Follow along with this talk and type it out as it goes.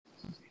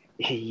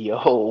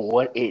Yo,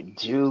 what it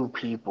do,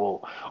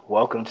 people?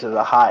 Welcome to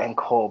the Hot and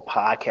Cold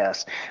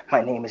Podcast.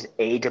 My name is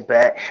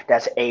Aydebet.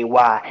 That's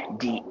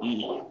Aydebet,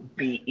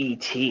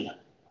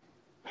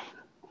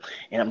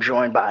 and I'm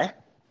joined by.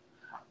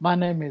 My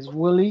name is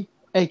Willie,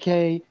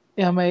 aka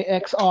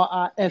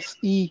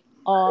Maxriser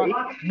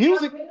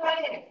Music.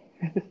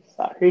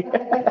 Sorry.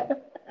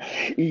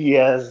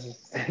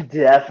 Yes,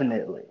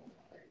 definitely,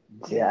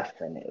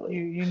 definitely.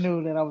 You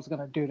knew that I was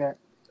gonna do that.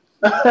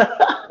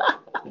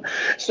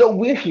 So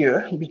we're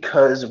here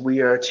because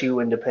we are two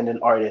independent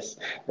artists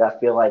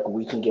that feel like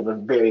we can give a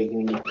very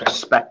unique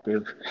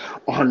perspective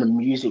on the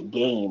music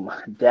game,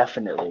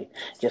 definitely.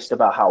 Just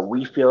about how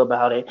we feel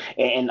about it.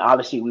 And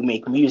obviously we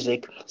make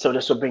music, so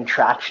this will bring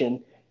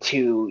traction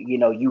to,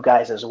 you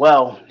guys as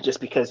well, just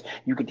because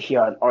you get to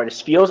hear how an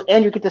artist feels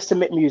and you get to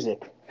submit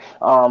music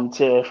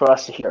to for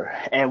us to hear.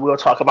 And we'll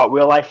talk about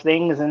real life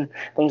things and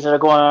things that are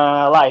going on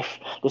in our life.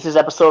 This is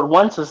episode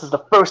one, so this is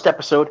the first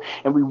episode,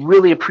 and we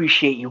really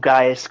appreciate you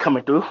guys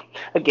coming through.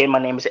 Again, my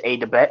name is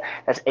Aydebet.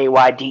 That's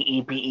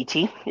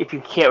Aydebet. If you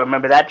can't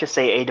remember that, just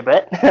say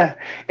Aydebet,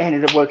 and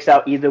it works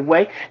out either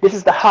way. This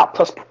is the Hot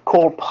Plus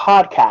Cold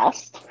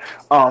podcast.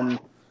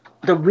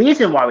 The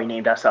reason why we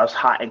named ourselves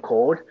Hot and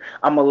Cold,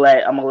 I'm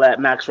gonna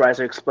let Max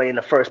Reiser explain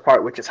the first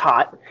part, which is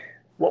hot.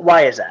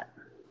 Why is that?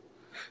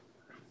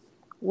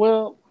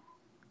 Well,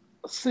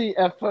 see,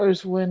 at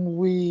first when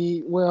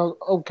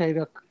okay,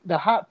 the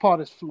hot part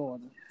is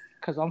Florida,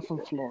 because I'm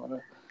from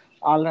Florida,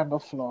 Orlando,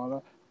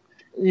 Florida.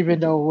 Even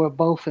though we're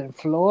both in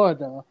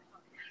Florida,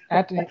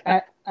 Anthony,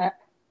 Yeah,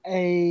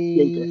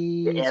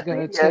 he's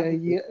gonna tell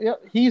you, yeah,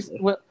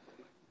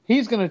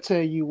 he's gonna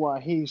tell you why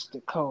he's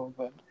the cold,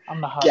 but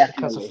I'm the hot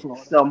because of definitely.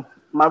 Florida. So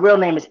my real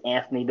name is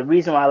Anthony. The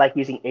reason why I like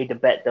using A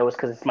Debet though is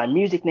because it's my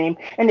music name,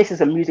 and this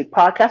is a music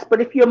podcast.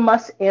 But if you're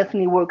must,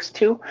 Anthony works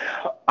too.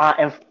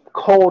 And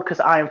cold because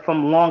I am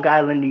from Long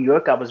Island, New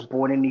York. I was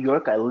born in New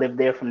York. I lived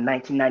there from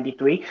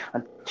 1993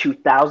 until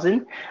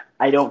 2000.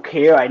 I don't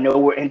care. I know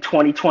we're in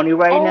 2020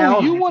 right Oh, now.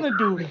 you want to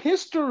do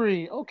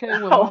history? Okay,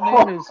 well,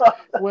 my name is,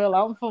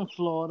 I'm from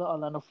Florida,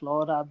 Orlando,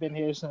 Florida. I've been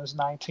here since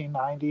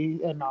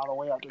 1990 and all the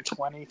way up to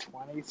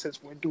 2020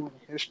 since we're doing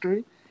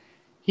history.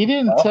 He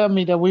didn't tell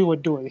me that we were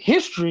doing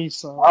history,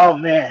 so. Oh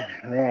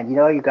man,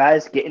 you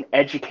guys getting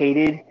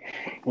educated,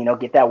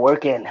 get that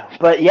work in.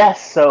 But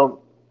yes,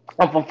 so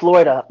I'm from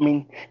Florida. I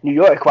mean, New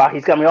York. Wow,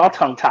 he's got me all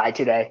tongue tied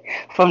today.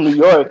 From New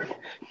York,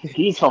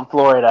 he's from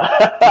Florida.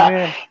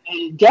 Yeah,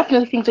 And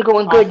definitely things are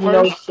going our good.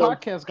 first So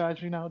podcast, guys,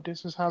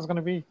 this is how it's going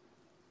to be.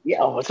 yeah,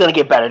 oh, it's gonna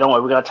get better. Don't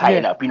worry, we're gonna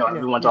tighten Yeah, up. yeah,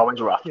 Everyone's yeah,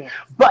 always rough. yeah.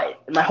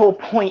 But my whole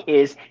point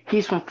is,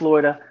 he's from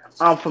Florida.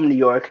 I'm from New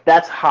York.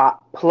 That's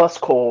hot plus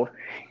cold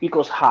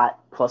equals hot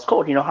plus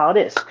cold. You know how it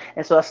is.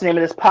 And so that's the name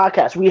of this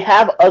podcast. We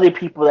have other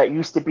people that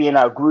used to be in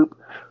our group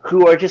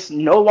who are just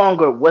no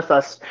longer with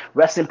us.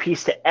 Rest in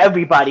peace to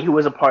everybody who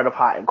was a part of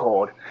Hot and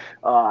Cold.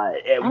 I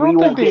We don't think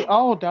won't they get.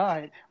 all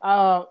died.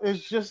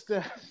 It's just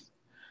that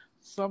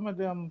some of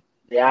them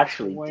They passed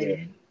actually did.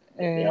 away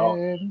They all.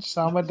 and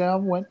some of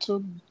them went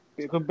to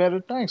bigger, better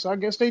things. So I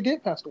guess they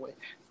did pass away.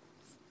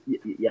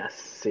 Yes.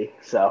 See.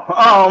 So.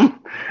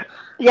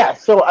 Yeah.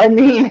 So I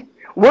mean.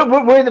 We're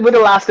the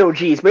last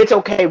OGs, but it's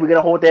okay. We're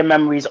gonna hold their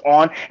memories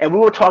on, and we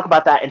will talk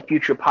about that in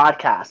future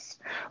podcasts.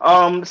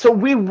 So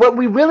what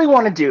we really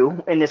want to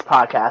do in this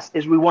podcast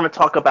is we want to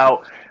talk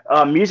about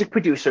music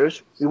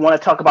producers. We want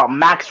to talk about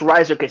Max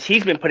Reiser because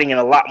he's been putting in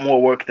a lot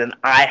more work than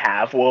I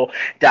have. We'll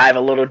dive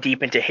a little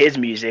deep into his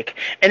music,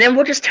 and then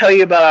we'll just tell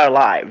you about our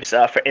lives.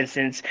 For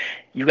instance,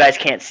 you guys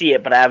can't see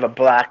it, but I have a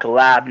black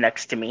lab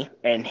next to me,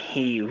 and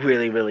he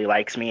really, really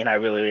likes me, and I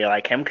really, really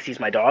like him because he's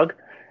my dog.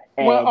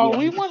 Well, And are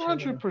we he's just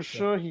chilling. 100%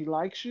 sure he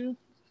likes you?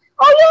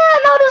 Oh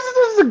yeah, no,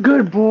 this is a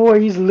good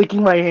boy. He's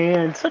licking my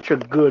hand. Such a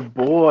good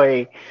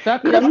boy.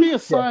 That You know, could be a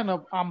he's sign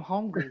of I'm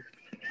hungry.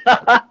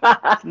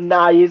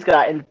 nah, he's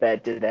gotten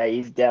fed today.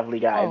 He's definitely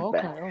gotten Oh,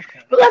 okay, fed. okay.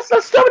 But let's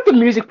start with the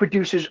music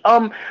producers.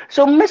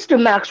 So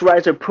Mr. Max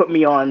Reiser put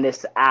me on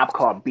this app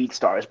called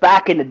BeatStars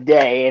back in the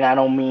day, and I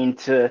don't mean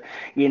to,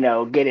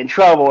 get in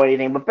trouble or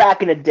anything, but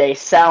back in the day,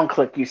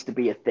 SoundClick used to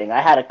be a thing. I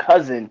had a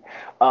cousin.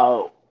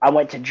 I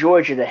went to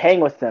Georgia to hang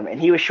with him, and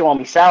he was showing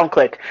me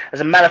SoundClick.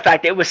 As a matter of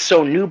fact, it was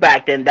so new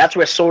back then. That's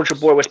where Soldier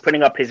Boy was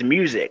putting up his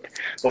music.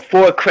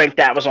 Before Crank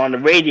That was on the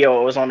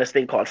radio, it was on this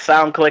thing called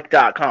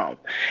SoundClick.com.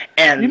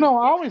 And I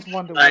always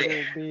wondered what it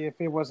would be if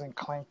it wasn't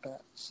Clank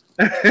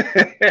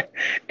That.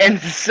 and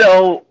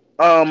so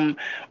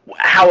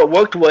how it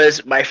worked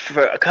was my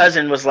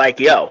cousin was like,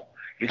 "Yo,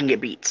 you can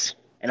get beats,"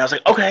 and I was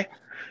like, "Okay."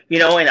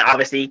 And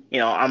obviously,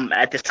 I'm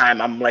at this time,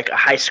 I'm like a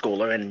high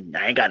schooler and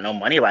I ain't got no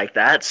money like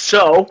that.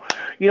 So,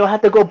 I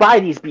had to go buy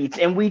these beats.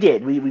 And we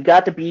did. We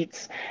got the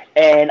beats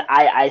and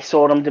I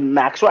sold them to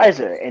Max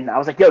Reiser. And I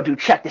was like, yo, dude,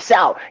 check this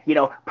out.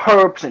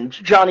 Perps and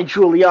Johnny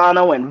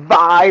Giuliano and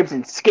Vibes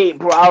and Skate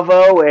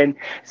Bravo and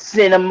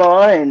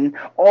Cinema and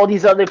all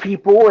these other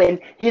people. And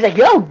he's like,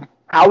 yo,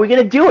 how are we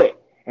going to do it?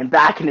 And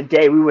back in the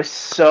day, we were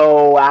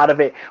so out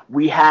of it.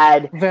 We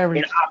had an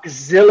Very.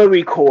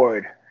 auxiliary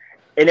cord.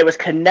 and it was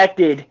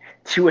connected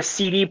to a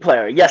CD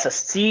player. Yes, a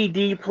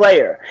CD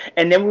player.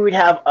 And then we would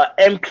have a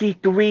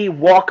MP3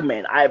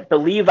 Walkman. I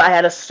believe I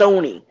had a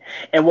Sony.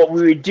 And what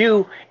we would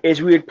do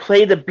is we would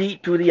play the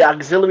beat through the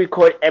auxiliary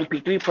cord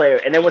MP3 player,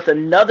 and then with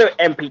another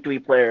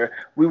MP3 player,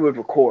 we would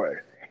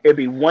record. It'd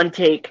be one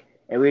take,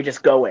 and we'd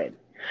just go in.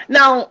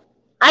 Now,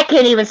 I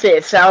can't even say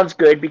it sounds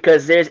good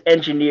because there's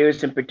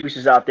engineers and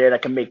producers out there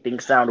that can make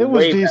things sound It was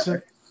way decent.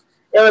 better.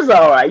 It was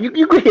all right.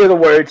 You could hear the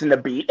words in the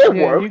beat. It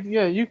worked.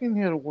 You can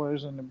hear the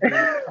words in the beat.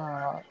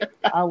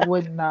 I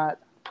would not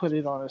put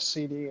it on a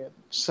CD and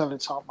sell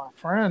it to all my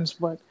friends,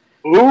 but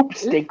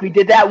Oops, think we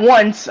did that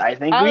once. I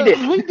think we did.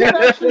 We did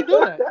actually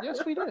do that.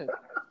 Yes, we did.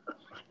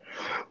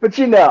 But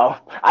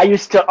I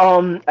used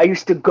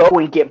to go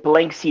and get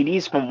blank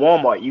CDs from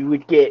Walmart. You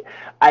would get,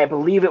 I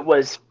believe it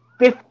was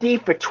 50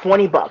 for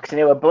 $20, and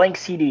they were blank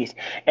CDs.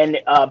 And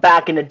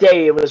back in the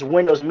day, it was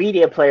Windows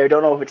Media Player.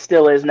 Don't know if it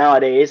still is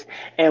nowadays.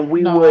 And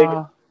we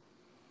would,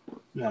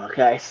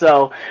 okay,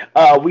 so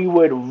we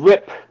would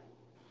rip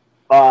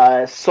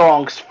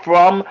songs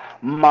from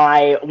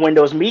my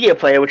Windows Media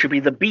Player, which would be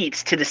the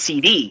beats, to the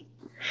CD.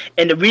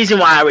 And the reason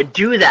why I would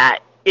do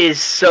that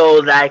is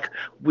so that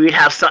we'd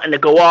have something to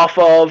go off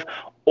of,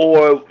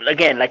 or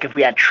again, like if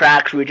we had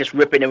tracks, we would just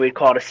rip it and we'd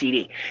call it a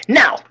CD.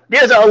 Now,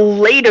 there's a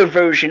later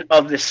version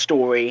of this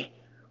story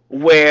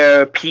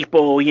where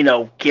people,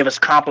 give us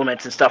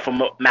compliments and stuff. From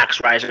what Max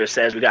Reiser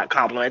says, we got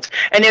compliments.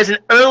 And there's an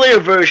earlier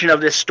version of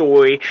this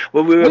story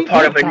where we were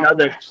part of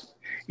another.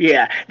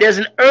 Yeah, there's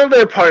an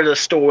earlier part of the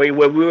story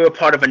where we were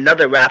part of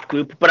another rap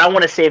group, but I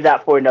want to save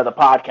that for another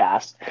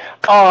podcast.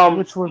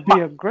 Which would be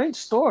a great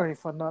story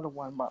for another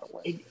one, by the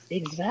way.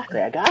 Exactly.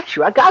 I got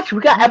you.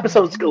 We got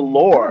episodes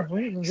galore.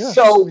 Yes,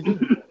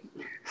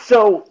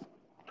 so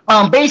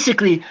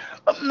basically,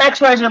 Max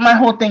Reiser, my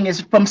whole thing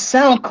is from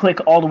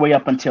SoundClick all the way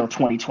up until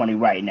 2020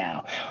 right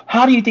now.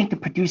 How do you think the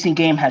producing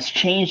game has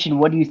changed, and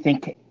what do you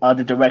think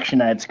the direction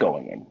that it's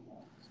going in?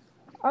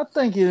 I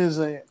think it is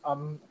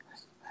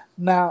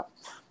now,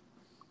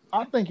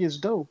 I think it's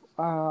dope.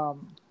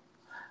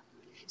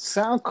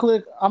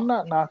 SoundClick, I'm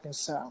not knocking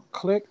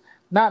SoundClick.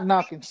 Not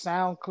knocking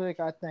SoundClick.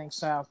 I think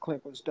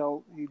SoundClick was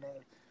dope.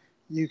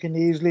 You can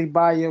easily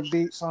buy your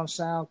beats on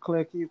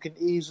SoundClick. You can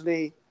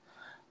easily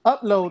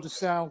upload to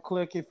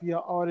SoundClick. If you're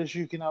an artist,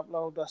 you can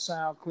upload to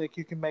SoundClick.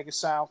 You can make a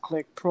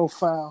SoundClick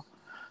profile.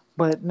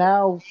 But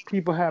now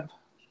people have,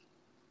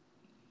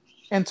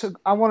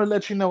 I want to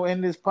let you know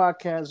in this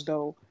podcast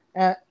though,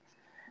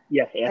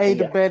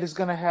 the bet is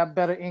gonna have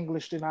better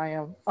English than I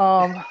am.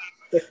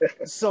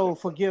 So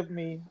forgive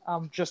me.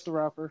 I'm just a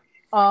rapper.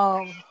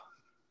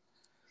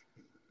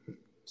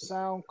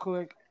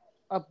 SoundClick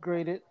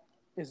upgraded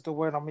is the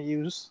word I'm gonna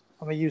use.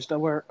 I'm gonna use the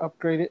word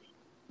upgraded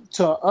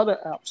to other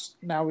apps.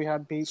 Now we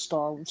have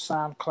BeatStar,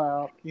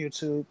 SoundCloud,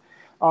 YouTube,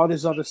 all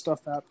this other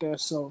stuff out there.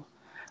 So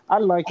I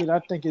like it. I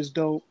think it's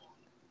dope.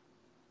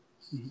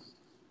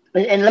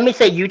 And let me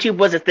say, YouTube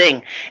was a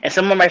thing, and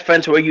some of my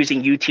friends were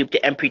using YouTube to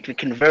MP3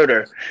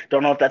 converter.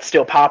 Don't know if that's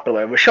still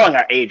popular. We're showing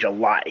our age a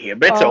lot here,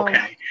 but it's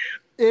okay.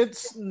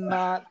 It's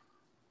not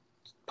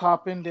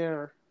popping. There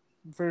are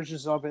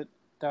versions of it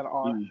that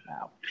are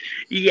now.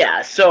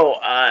 Yeah, so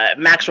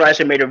Max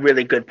Reiser made a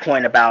really good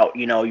point about,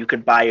 you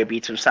could buy your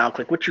beats from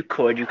SoundClick, which you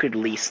could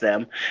lease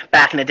them.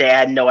 Back in the day, I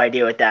had no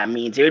idea what that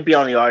means. It would be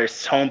on the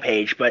artist's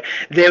homepage, but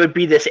there would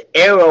be this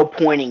arrow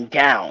pointing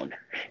down.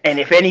 And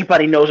if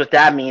anybody knows what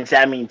that means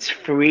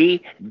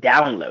free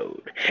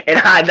download. And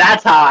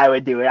that's how I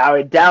would do it. I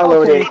would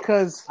download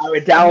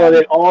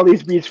it, all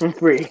these beats for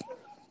free.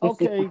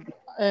 Okay,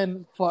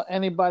 and for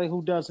anybody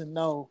who doesn't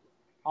know,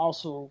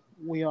 also,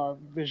 we are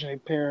visually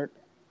impaired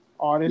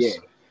artists.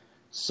 Yeah.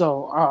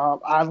 So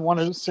I want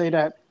to say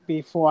that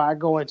before I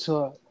go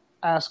into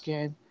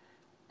asking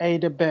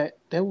the bet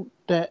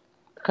that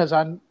because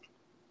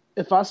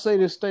if I say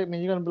this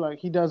statement, you're gonna be like,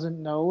 he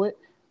doesn't know it.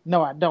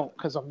 No, I don't,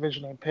 because I'm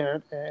visually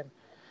impaired and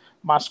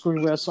my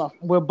screenware software.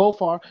 Well, both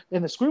are,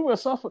 and the screenware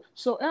software.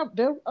 So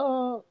there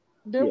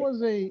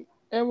was a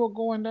error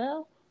going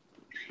down.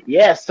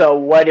 Yeah, so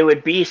what it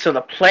would be, so the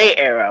play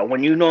arrow,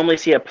 when you normally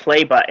see a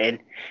play button,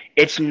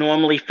 it's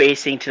normally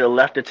facing to the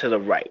left or to the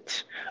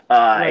right.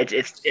 Right.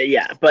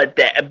 But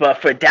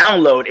for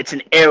download, it's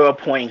an arrow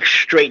pointing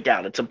straight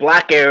down. It's a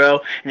black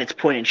arrow and it's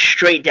pointing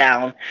straight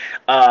down,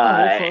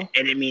 and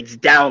it means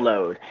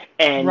download.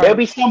 And there'll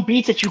be some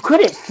beats that you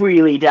couldn't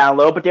freely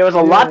download, but there was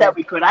a lot that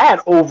we could. I had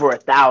over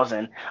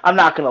 1,000. I'm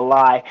not gonna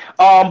lie.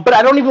 But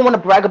I don't even want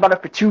to brag about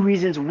it for two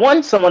reasons.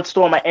 One, someone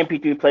stole my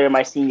MP3 player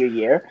my senior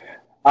year.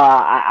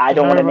 I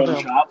don't want to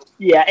name drop.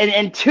 Yeah,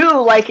 and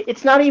two,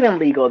 it's not even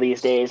legal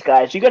these days,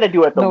 guys. You got to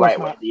do it the right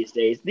way these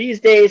days. These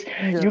days,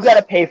 you got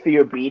to pay for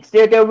your beats.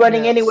 They're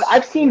running anyway.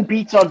 I've seen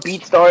beats on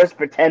BeatStars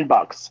for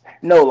 $10.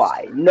 No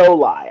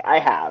lie, I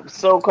have.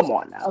 So come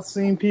on now. I've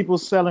seen people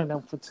selling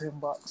them for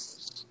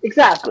 $10.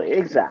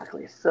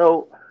 Exactly.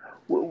 So,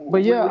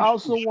 I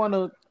also want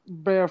to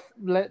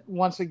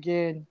once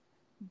again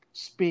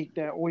speak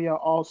that we are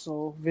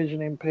also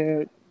vision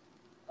impaired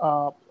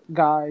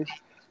guys.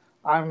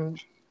 I'm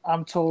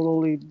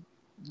totally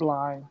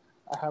blind.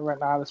 I have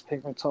retinitis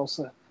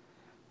pigmentosa.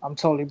 I'm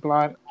totally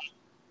blind.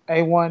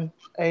 A1,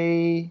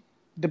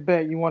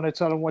 debate. You want to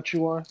tell them what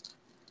you are?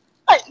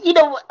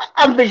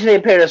 I'm visually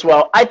impaired as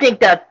well. I think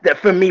that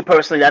for me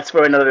personally, that's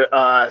for another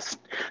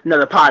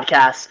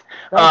podcast.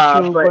 That's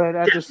true, But but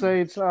at the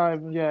same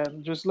time, yeah,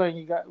 just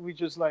letting we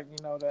just like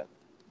that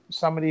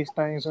some of these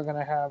things are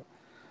gonna have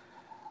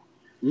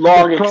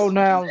long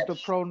the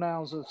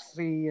pronouns of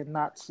C and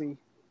not C.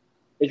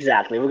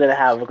 Exactly. We're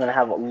gonna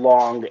have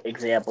long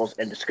examples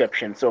and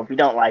descriptions. So if you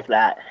don't like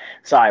that,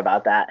 sorry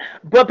about that.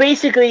 But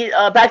basically,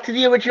 back to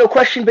the original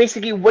question.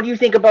 Basically, what do you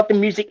think about the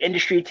music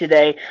industry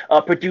today,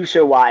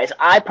 producer wise?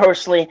 I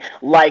personally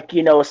like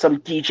some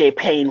DJ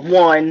Payne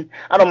one.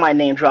 I don't mind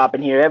name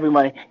dropping here.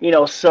 Everybody,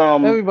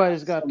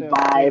 Everybody's got some their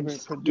favorite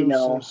vibes.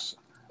 producers.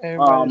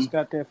 Everybody's Um,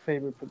 got their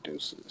favorite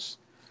producers.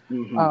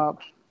 mhm, Uh,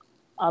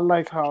 I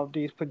like how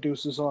these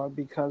producers are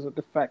because of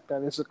the fact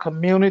that it's a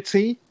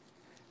community.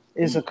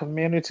 It's a mhm,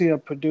 community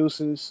of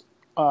producers,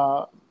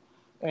 uh,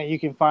 and you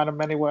can find them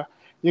anywhere.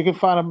 You can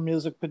find a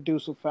music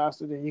producer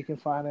faster than you can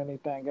find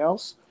anything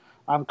else.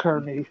 I'm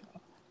currently,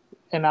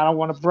 and I don't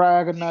want to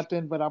brag or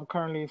nothing, but I'm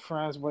currently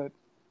friends with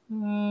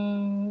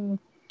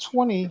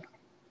 20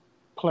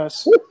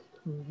 plus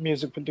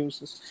music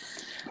producers,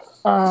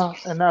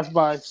 and that's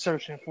by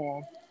searching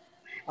for them.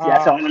 See,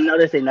 that's on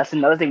another thing. That's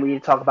another thing we need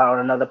to talk about on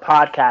another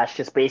podcast.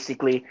 Just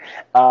basically,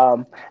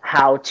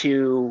 how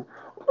to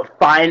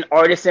find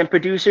artists and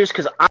producers.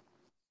 Because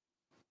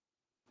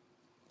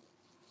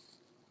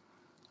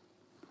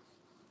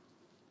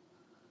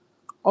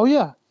Oh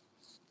yeah,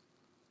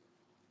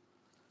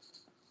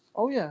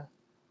 oh yeah,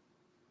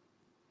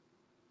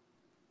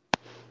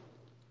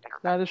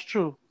 that is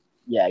true.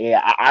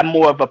 I'm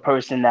more of a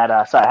person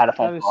that. Sorry, I had a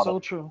phone That is call so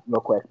true.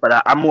 real quick,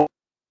 but I'm more,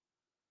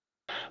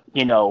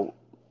 you know,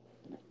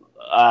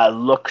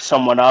 look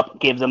someone up,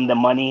 give them the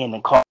money, and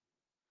then call.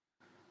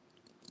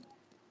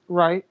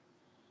 Right,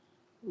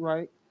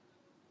 right.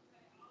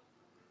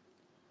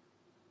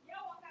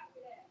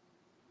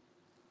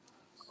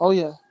 Oh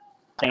yeah,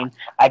 Saying,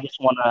 I just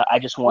oh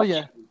want to,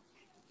 yeah.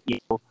 you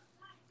know,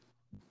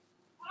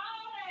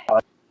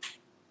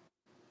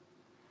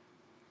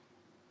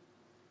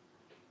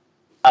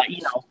 uh,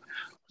 you know.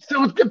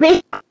 So the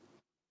basic,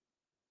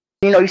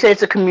 you say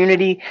it's a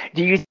community.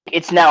 Do you think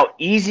it's now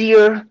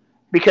easier?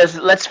 Because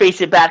let's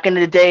face it, back in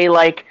the day,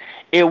 like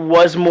it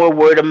was more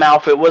word of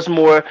mouth. It was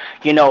more,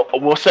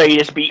 we'll sell you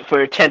this beat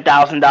for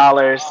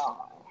 $10,000.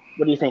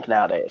 What do you think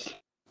nowadays?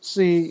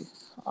 See,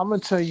 I'm gonna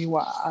tell you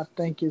why I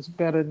think it's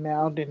better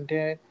now than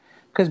then.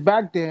 Because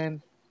back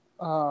then,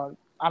 uh,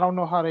 I don't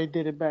know how they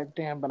did it back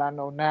then, but I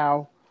know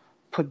now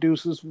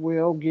producers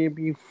will give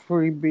you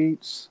free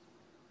beats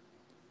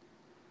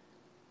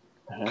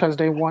Uh-huh. because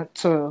they want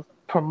to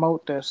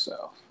promote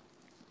themselves.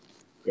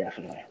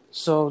 Definitely.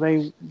 So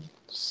they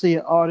see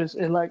an artist,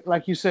 and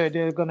like you said,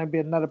 there's gonna be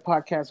another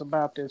podcast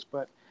about this,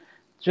 but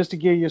just to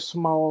give you a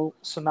small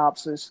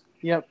synopsis.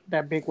 Yep,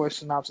 that big word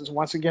synopsis.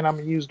 Once again, I'm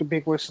gonna use the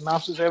big word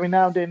synopsis. Every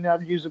now and then,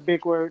 I'll use a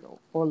big word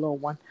or a little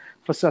one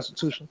for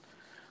substitution.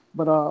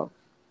 But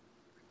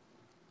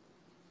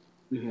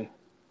Hmm.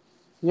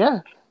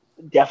 yeah.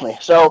 Definitely.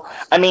 So,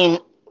 I mean,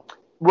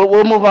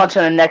 we'll move on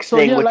to the next So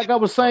thing, yeah, which like I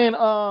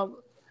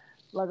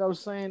was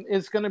saying,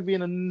 it's gonna be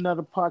in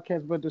another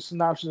podcast. But the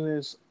synopsis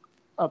is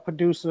a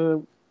producer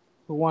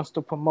who wants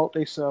to promote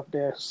themselves.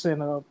 They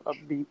send a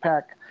beat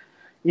pack,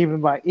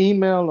 even by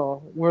email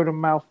or word of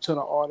mouth to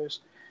the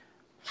artist,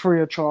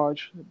 free of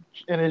charge,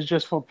 and it's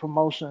just for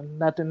promotion,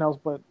 nothing else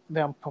but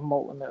them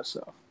promoting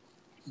themselves.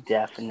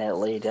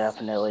 definitely,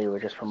 we're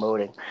just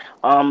promoting.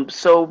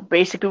 So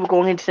basically, we're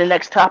going into the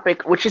next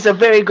topic, which is a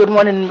very good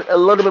one and a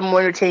little bit more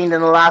entertaining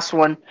than the last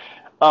one.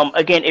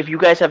 Again, if you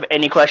guys have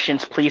any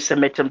questions, please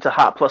submit them to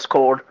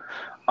Hot+cold.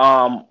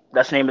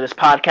 That's the name of this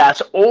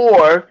podcast,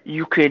 or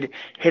you could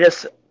hit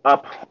us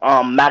up.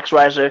 Max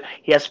Reiser,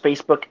 he has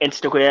Facebook,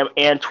 Instagram,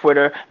 and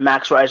Twitter.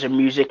 Max Reiser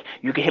Music.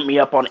 You can hit me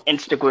up on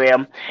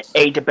Instagram,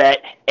 Adebet,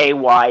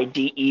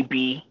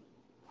 AYDEBET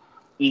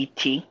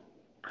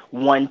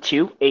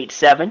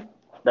 1287.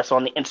 That's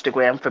on the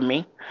Instagram for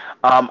me.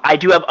 I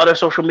do have other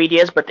social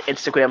medias, but the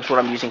Instagram's what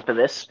I'm using for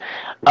this.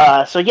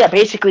 So yeah,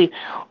 basically,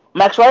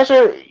 Max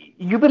Reiser,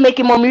 you've been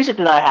making more music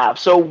than I have.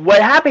 So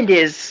what happened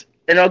is,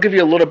 and I'll give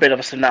you a little bit of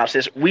a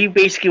synopsis. We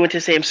basically went to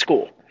the same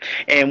school,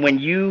 and when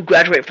you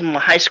graduate from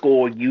high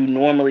school, you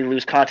normally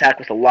lose contact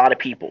with a lot of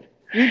people,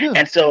 You do.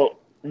 and so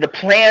the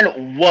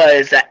plan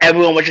was that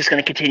everyone was just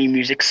going to continue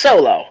music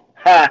solo.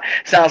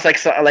 Sounds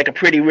like a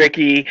Pretty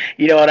Ricky,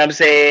 you know what I'm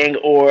saying,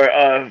 or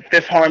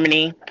Fifth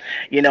Harmony,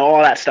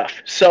 all that stuff.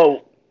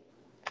 So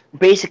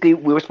basically,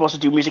 we were supposed to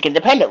do music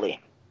independently.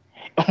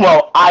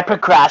 Well, I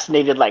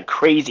procrastinated like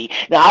crazy.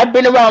 Now I've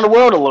been around the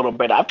world a little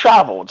bit. I've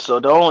traveled, so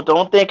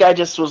don't think I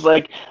just was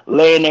like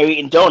laying there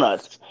eating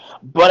donuts.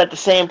 But at the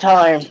same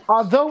time,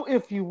 Although,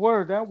 if you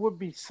were, that would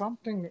be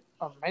something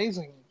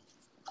amazing.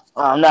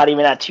 I'm not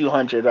even at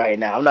 200 right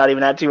now. I'm not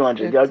even at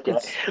 200. Okay,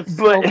 It's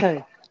but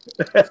okay.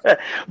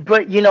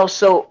 but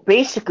so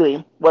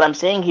basically, what I'm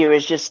saying here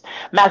is just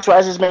Max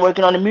Rice has been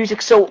working on the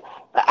music. So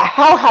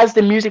How has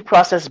the music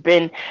process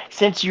been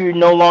since you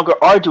no longer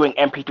are doing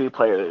MP3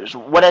 players?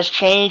 What has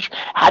changed?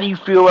 How do you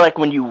feel like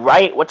when you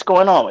write? What's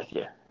going on with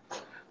you?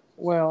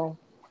 Well,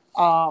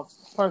 uh,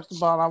 first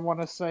of all, I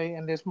want to say,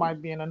 and this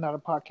might be in another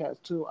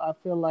podcast too, I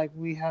feel like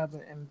we have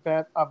an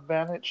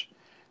advantage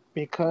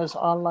because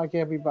unlike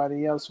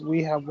everybody else,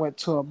 we have went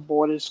to a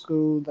boarding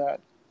school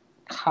that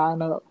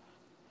kind of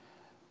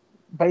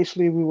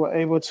basically we were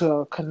able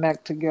to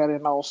connect together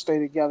and all stay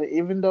together.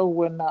 Even though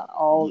we're not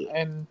all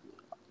Yeah. in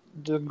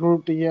the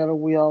group together,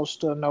 we all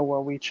still know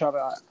where each other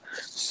are.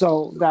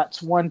 So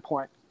that's one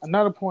point.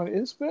 Another point,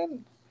 it's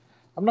been,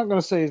 I'm not going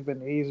to say it's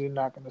been easy, I'm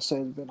not going to say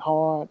it's been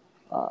hard.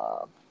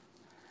 Uh,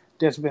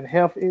 there's been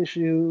health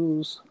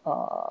issues.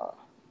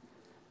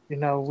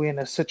 We're in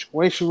a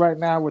situation right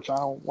now, which I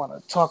don't want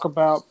to talk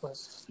about, but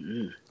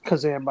Mm-hmm.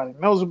 because everybody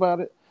knows about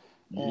it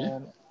Mm-hmm.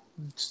 and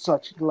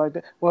such like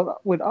that. Well,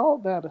 with all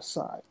that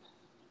aside,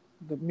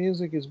 the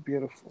music is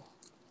beautiful.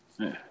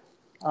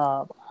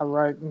 I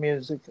write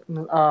music.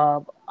 I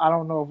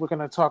don't know if we're going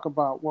to talk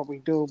about what we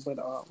do, but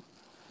I'm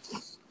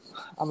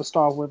going to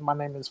start with my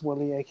name is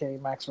Willie, aka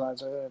Max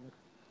Riser. And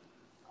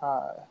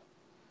uh,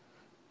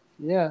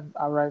 yeah,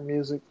 I write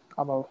music.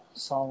 I'm a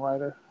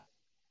songwriter,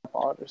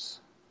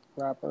 artist,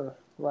 rapper,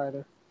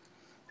 writer.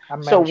 I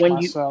So manage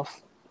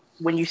myself.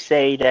 when you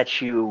say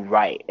that you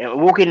write,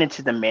 and we'll get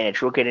into the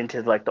manage, we'll get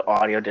into like the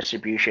audio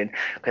distribution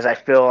because I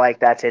feel like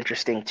that's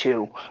interesting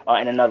too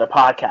in another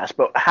podcast.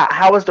 But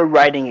how is the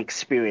writing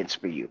experience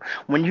for you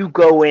when you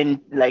go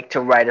in like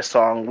to write a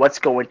song? What's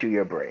going through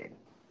your brain?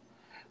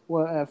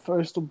 Well,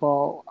 first of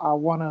all, I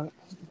want to,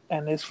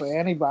 and it's for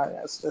anybody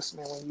that's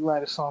listening, when you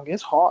write a song,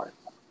 it's hard.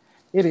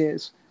 It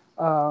is.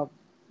 Uh,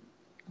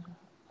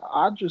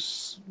 I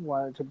just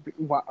wanted to be,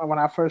 when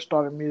I first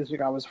started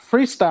music, I was a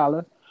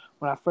freestyler.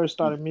 When I first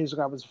started music,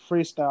 I was a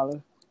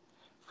freestyler.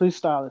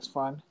 Freestyle is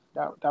fun.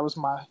 That was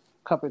my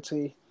cup of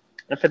tea.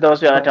 And for those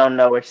of you that But don't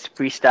know, it's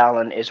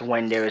freestyling is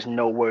when there is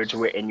no words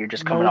written. You're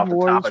just no coming off the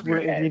top words of your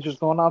written. You're head. just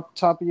going off the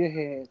top of your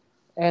head.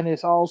 And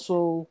it's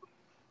also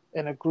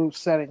in a group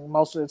setting.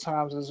 Most of the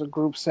times, it's a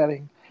group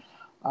setting,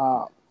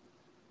 uh,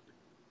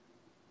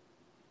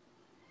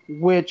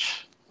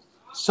 which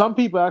some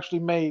people actually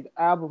made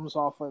albums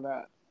off of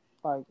that.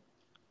 Like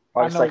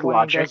I Artists know like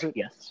Wayne does Logic, it.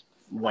 yes.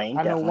 Wayne,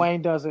 I know definitely.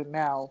 Wayne does it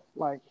now.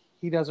 Like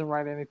he doesn't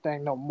write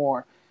anything no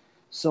more.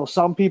 So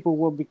some people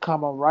will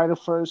become a writer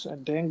first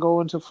and then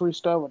go into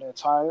freestyle when they're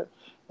tired.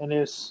 And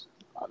it's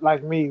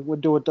like me,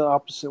 would do it the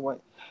opposite way.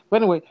 But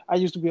anyway, I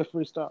used to be a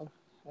freestyler,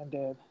 and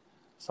then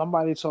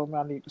somebody told me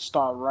I need to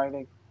start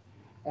writing,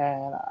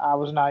 and I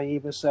was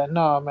naive and said,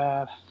 "No,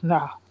 man,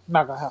 nah,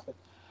 not gonna happen."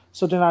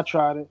 So then I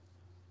tried it.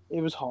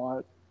 It was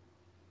hard.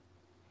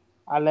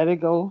 I let it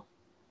go,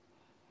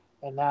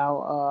 and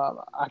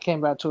now I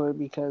came back to it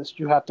because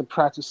you have to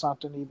practice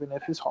something even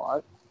if it's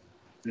hard.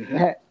 Hmm.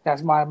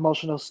 That's my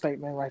emotional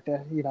statement right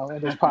there.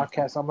 In this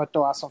podcast, I'm gonna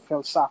throw out some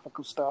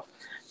philosophical stuff.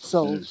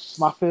 So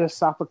my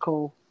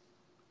philosophical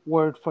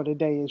word for the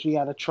day is you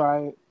gotta try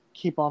it,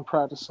 keep on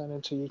practicing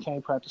until you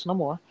can't practice no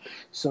more.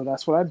 So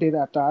that's what I did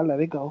after I let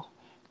it go,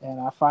 and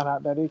I found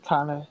out that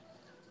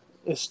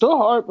it's still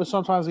hard, but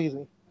sometimes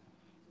easy.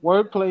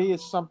 Wordplay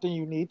is something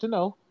you need to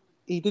know.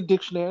 Eat the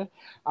dictionary.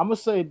 I'm gonna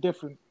say it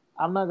different.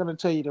 I'm not gonna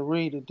tell you to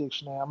read the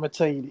dictionary. I'm gonna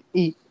tell you to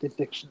eat the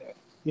dictionary.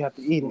 You have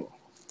to eat it.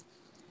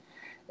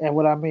 And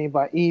what I mean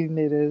by eating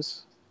it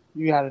is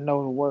you got to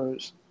know the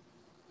words.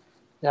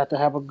 You have to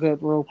have a good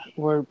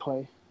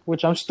wordplay,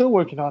 which I'm still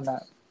working on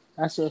that.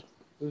 That's a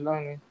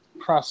learning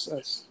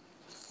process,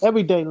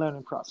 everyday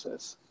learning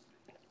process.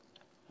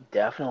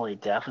 Definitely,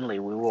 definitely.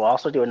 We will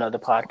also do another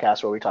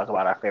podcast where we talk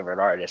about our favorite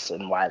artists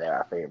and why they're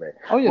our favorite.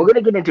 Oh We're yeah,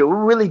 gonna get into it.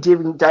 We're really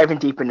diving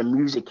deep into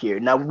music here.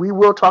 Now we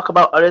will talk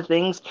about other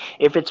things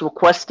if it's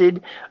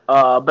requested,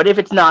 but if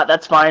it's not,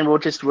 that's fine. We'll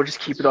just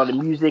keep it on the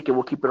music and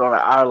we'll keep it on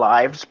our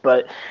lives.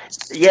 But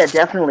yeah,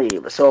 definitely.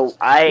 So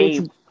which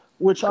I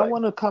which I good.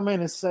 want to come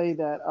in and say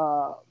that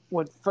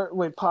with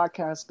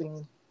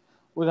podcasting,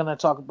 we're gonna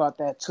talk about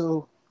that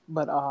too.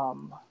 But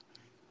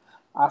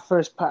our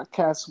first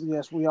podcast,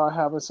 yes, we are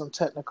having some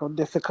technical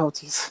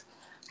difficulties.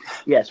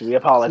 Yes, we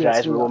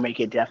Yes, apologize. We we will are. make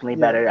it definitely Yeah,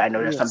 better. I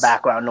know there's some yes.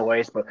 background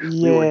noise, but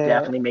we will Yeah,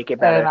 definitely make it and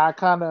better. I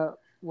kind of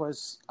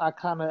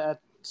at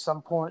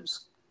some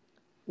points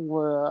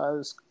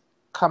was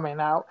coming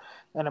out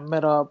in the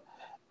middle of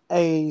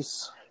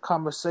A's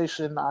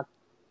conversation. I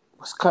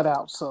was cut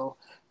out, so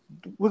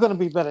we're gonna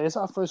be better. It's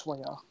our first one,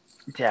 y'all.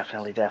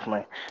 Definitely,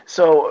 definitely.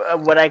 So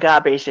what I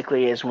got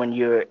basically is when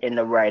you're in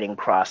the writing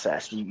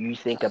process, you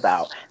think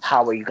about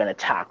how are you going to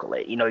tackle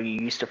it. You know, you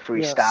used to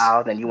Yes,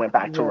 freestyle, then you went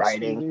back to yes,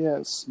 writing,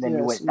 yes, then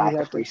you yes. went We back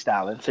to have to.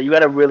 freestyling. So you got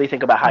to really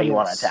think about how you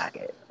want to Yes, attack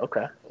it.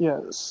 Okay.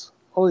 yes.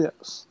 Oh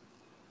yes.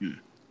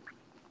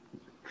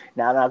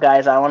 Now,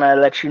 guys, I want to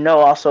let you know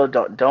also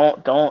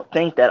don't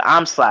think that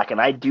I'm slacking.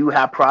 I do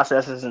have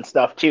processes and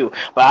stuff too,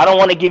 but I don't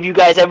want to give you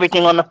guys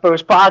everything on the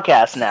first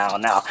podcast. Now,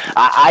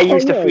 I Oh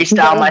used to yes,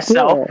 freestyle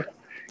myself. yeah.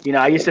 You know,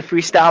 I used to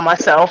freestyle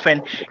myself,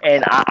 and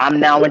I'm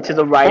now into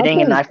the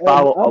writing, and I I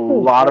follow a think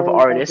lot of all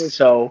artists. rappers.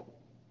 So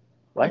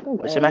I What?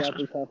 think What's it, all Max?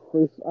 rappers have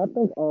free. I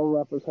think all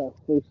rappers have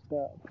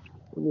freestyle.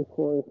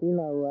 Before, if you're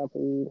not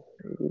rapping,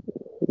 you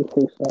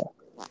freestyle.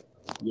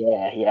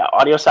 Yeah, yeah.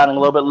 Audio sounding a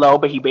little bit low,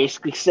 but he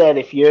basically said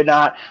if you're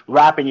not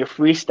rapping, you're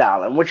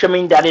freestyling. Which I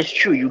mean, that is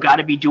true. You got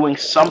to be doing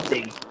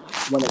something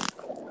when it.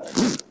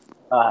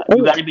 Oh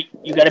yeah.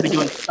 You got to be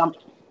doing some.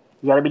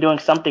 You got to be doing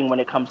something when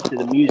it comes to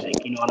the music.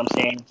 You know what I'm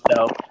saying?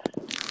 So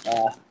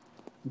uh,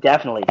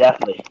 definitely,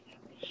 definitely.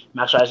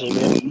 Max Riser, you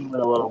maybe you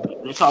went a little bit,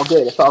 but it's all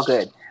good. It's all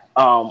good.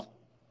 Um,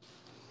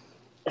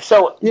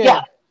 so yeah,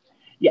 Yeah.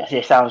 yes,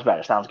 it sounds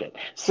better. Sounds good.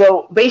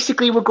 So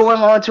basically, we're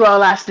going on to our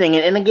last thing,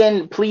 and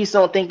again, please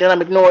don't think that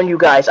I'm ignoring you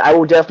guys. I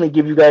will definitely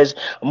give you guys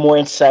more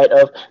insight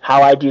of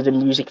how I do the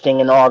music thing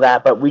and all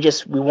that. But we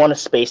want to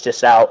space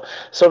this out.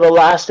 So the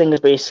last thing is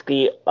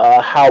basically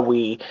how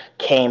we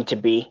came to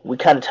be. We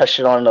kind of touched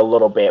it on a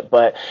little bit,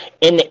 but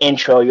in the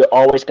intro, you're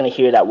always going to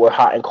hear that we're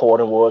hot and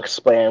cold, and we'll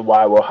explain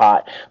why we're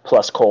hot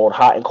plus cold,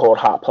 hot and cold,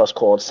 hot plus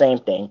cold, same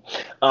thing.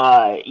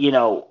 You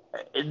know,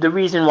 the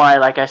reason why,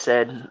 like I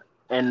said,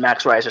 and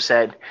Max Reiser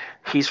said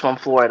he's from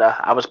Florida.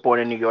 I was born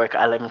in New York.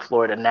 I live in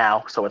Florida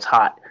now, so it's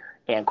hot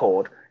and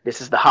cold.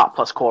 This is the Hot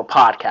Plus Cold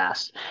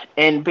podcast.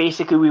 And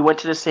basically, we went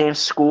to the same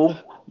school,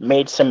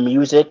 made some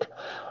music,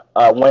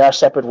 went our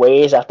separate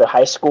ways after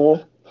high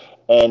school.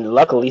 And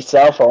luckily,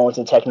 cell phones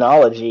and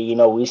technology,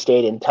 we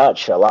stayed in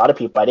touch. A lot of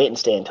people I didn't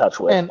stay in touch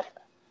with. And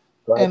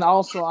Go ahead. and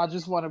also, I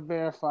just want to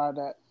verify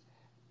that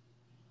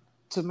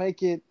to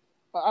make it.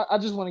 I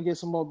just want to get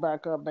some more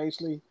backup.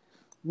 Basically,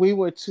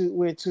 we're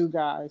two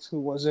guys who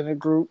was in a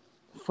group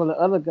full of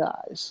other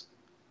guys,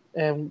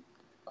 and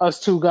us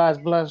two guys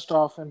blanched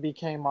off and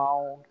became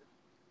our own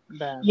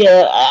band.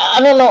 Yeah, I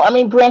don't know. I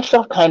mean, branched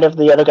off kind of.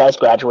 The other guys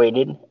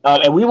graduated,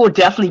 and we will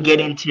definitely get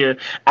Yeah, into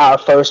our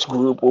first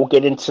group. We'll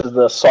get into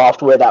the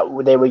software that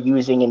they were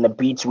using and the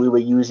beats we were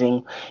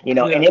using. And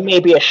yeah, it may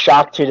be a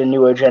shock to the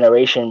newer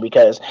generation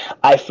because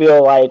I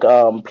feel like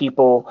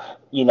people,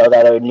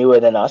 that are newer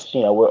than us,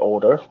 we're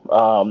older.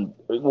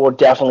 Will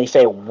definitely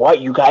say,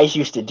 "What, you guys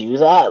used to do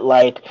that?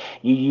 Like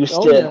you used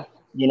oh to." yeah.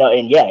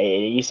 And yeah,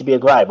 it used to be a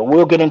grind, but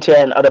we'll get into it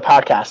in other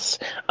podcasts.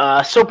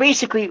 So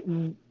basically,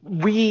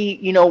 we,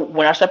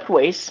 went our separate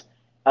ways.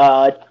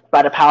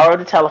 By the power of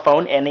the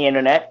telephone and the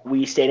internet,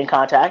 we stayed in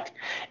contact,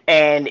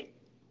 and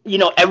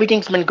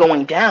everything's been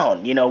going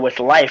down. With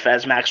life,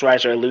 as Max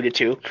Reiser alluded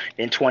to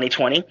in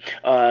 2020.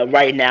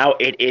 Right now,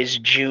 it is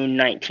June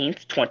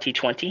 19th,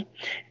 2020,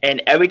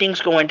 and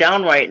everything's going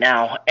down right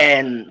now.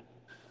 And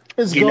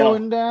It's you know,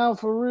 going down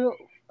for real.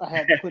 I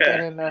had to put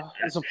that in there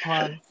as a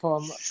pun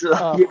from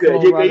so you're good.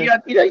 Flow You're good.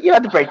 Running. You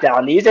have to break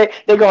down these.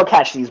 They're gonna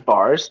catch these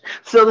bars.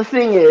 So the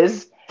thing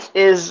is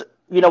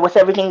with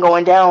everything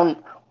going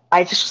down,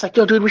 I just was like,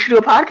 yo, dude, we should do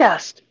a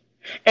podcast.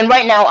 And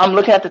right now, I'm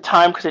looking at the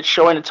time because it's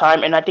showing the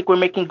time, and I think we're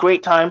making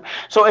great time.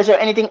 So, is there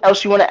anything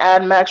else you want to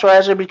add, Max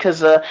Reiser?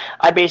 Because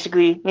I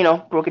basically,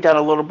 broke it down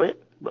a little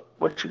bit.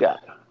 What you got?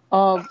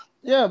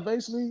 Yeah,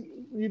 basically,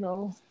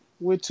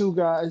 we're two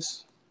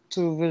guys,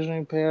 two visually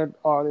impaired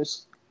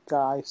artists,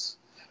 guys,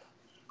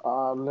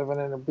 living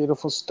in a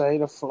beautiful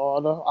state of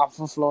Florida. I'm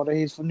from Florida.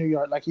 He's from New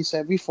York, like he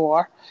said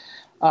before.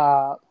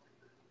 Uh,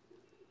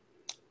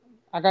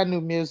 I got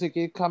new music.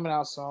 It coming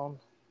out soon.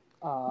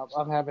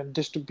 I'm having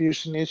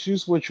distribution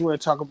issues, which we'll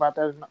talk about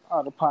that in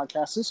other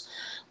podcasts.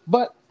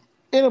 But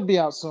it'll be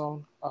out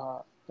soon.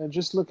 And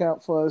just look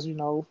out for us.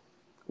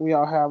 We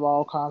all have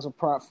all kinds of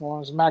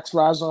platforms. Max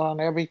Riser on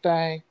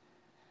everything.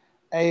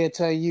 A will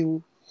tell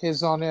you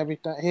his on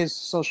everything. His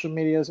social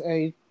medias.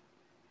 A.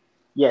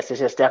 Yes,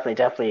 it's definitely,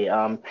 definitely.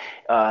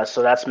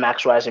 So that's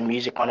Max Riser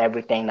Music on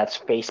everything. That's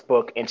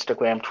Facebook,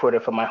 Instagram,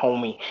 Twitter for my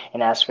homie.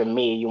 And as for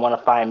me, you want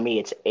to find me,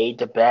 it's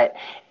Adebet,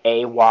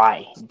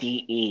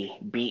 Aydebet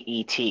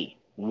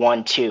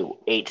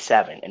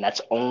 1287, and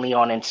that's only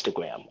on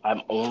Instagram.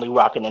 I'm only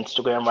rocking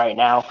Instagram right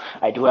now.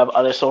 I do have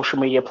other social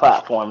media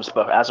platforms,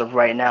 but as of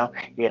right now,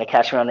 you're gonna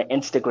catch me on the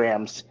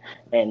Instagrams.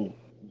 And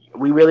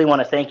we really want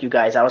to thank you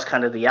guys. That was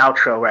kind of the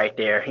outro right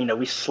there.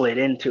 We slid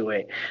into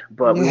it,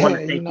 but we want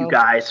Yeah, to thank you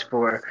guys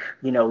for,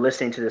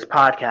 listening to this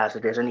podcast.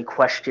 If there's any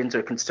questions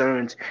or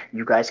concerns,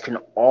 you guys can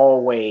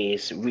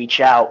always reach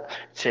out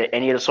to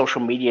any of the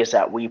social medias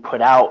that we put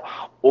out,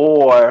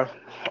 or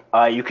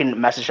you can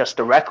message us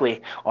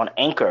directly on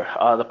Anchor.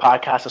 The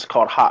podcast is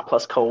called Hot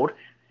Plus Cold,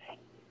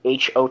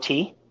 HOT,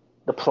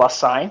 the plus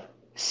sign,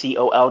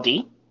 COLD.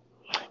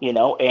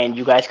 And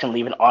you guys can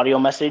leave an audio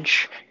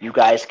message. You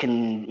guys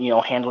can,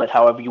 handle it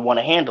however you want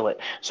to handle it.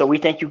 So we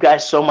thank you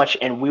guys so much,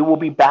 and we will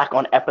be back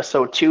on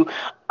episode 2.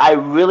 I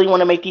really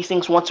want to make these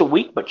things once a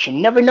week, but you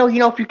never know.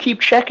 If you keep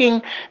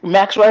checking,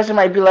 Max Weiser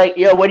might be like,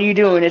 yo, what are you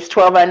doing? It's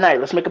 12 at night.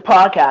 Let's make a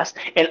podcast.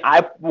 And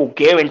I will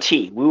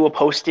guarantee we will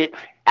post it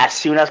as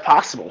soon as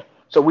possible.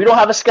 So we don't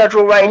have a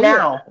schedule right oh yeah.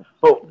 now,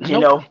 but,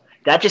 Nope.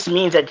 that just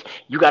means that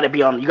you got to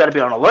be on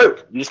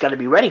alert. You just got to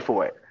be ready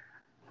for it.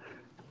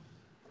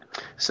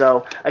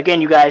 So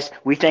again, you guys,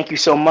 we thank you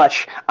so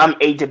much. I'm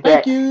Thank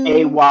Adebet, you,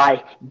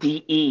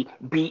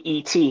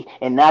 Aydebet,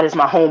 and that is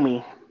my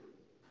homie.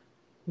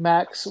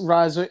 Max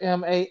Riser,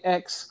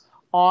 MAX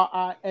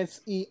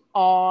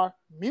Riser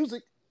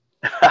music.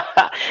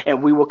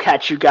 And we will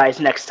catch you guys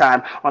next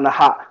time on the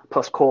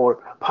Hot+cold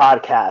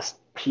podcast.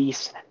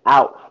 Peace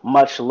out.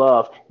 Much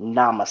love.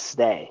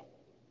 Namaste.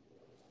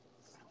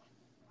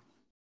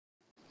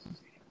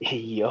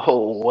 Yo,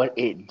 what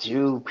it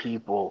do,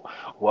 people?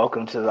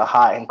 Welcome to the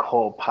Hot and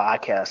Cold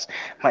podcast.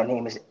 My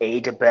name is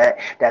Aydebet.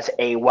 That's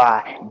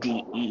Aydebet.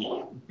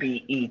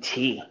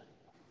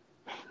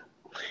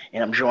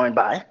 And I'm joined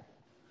by.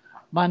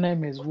 My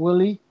name is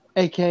Willie,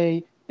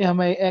 aka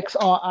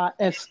Maxriser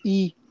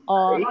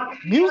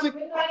music.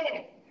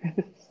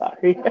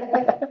 Sorry.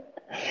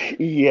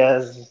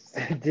 Yes,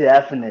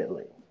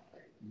 definitely.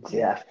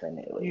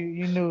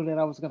 You knew that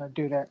I was gonna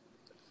do that.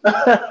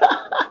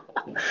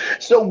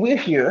 So we're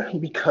here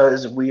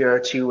because we are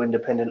two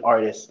independent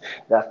artists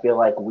that feel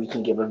like we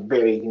can give a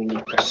very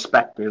unique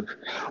perspective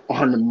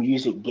on the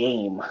music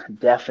game,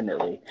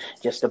 definitely.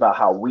 Just about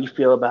how we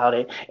feel about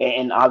it.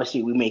 And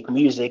obviously we make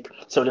music,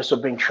 so this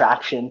will bring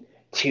traction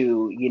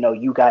to,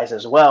 you guys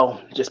as well,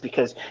 just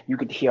because you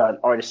get to hear how an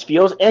artist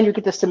feels and you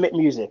get to submit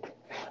music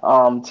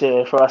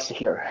for us to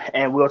hear.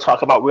 And we'll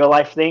talk about real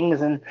life things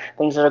and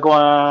things that are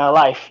going on in our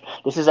life.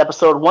 This is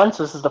episode 1,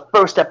 so this is the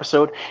first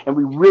episode, and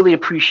we really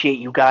appreciate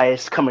you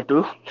guys coming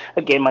through.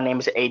 Again, my name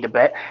is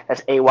Aydebet.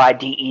 That's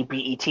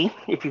Aydebet.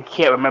 If you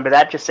can't remember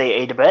that, just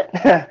say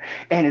Aydebet,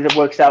 and it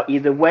works out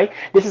either way.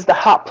 This is the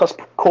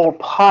Hot+cold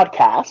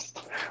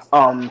podcast.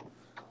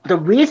 The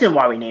reason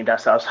why we named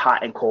ourselves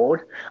Hot and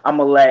Cold, I'm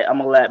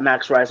gonna let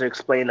Max Riser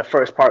explain the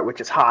first part,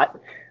 which is hot.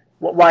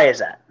 Why is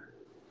that?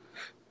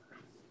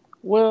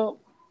 Well,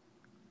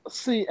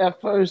 see,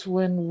 at first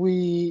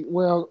the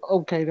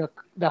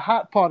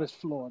hot part is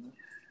Florida,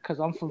 because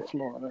I'm from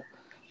Florida,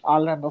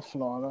 Orlando,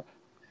 Florida.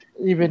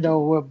 Even though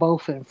we're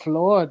both in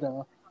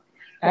Florida,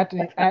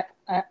 Anthony,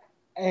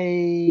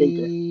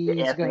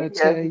 he's gonna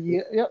tell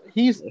you.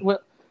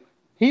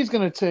 He's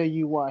gonna tell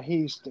you why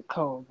he's the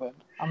cold, but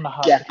I'm the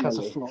hot because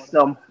of Florida.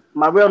 So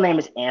my real name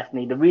is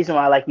Anthony. The reason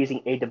why I like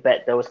using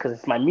Aydebet though is because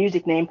it's my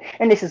music name,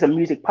 and this is a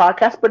music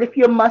podcast. But if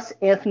you're Must,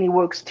 Anthony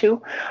works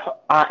too.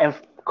 And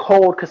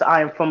Cold because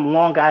I am from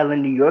Long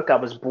Island, New York. I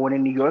was born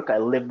in New York. I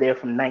lived there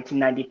from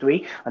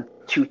 1993 until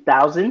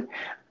 2000.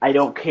 I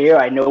don't care.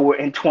 I know we're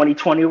in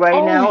 2020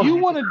 right now. Oh, you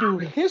want to do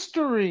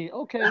history?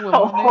 Okay,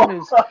 well, my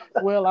name is,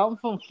 I'm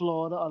from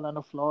Florida,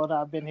 Orlando, Florida.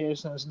 I've been here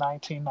since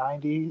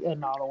 1990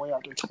 and all the way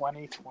up to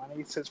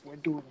 2020 since we're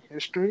doing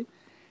history.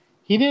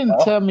 He didn't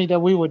tell me that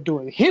we were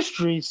doing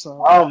history,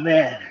 so. Oh,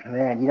 man.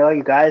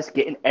 You guys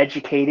getting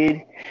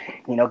educated,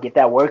 get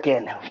that work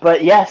in.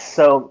 But yes,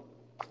 so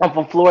I'm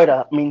from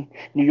Florida. New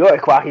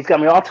York. Wow, he's got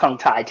me all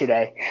tongue-tied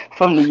today.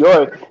 From New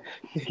York.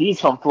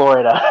 He's from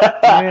Florida.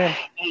 Yeah.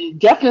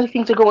 Definitely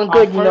things are going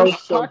good,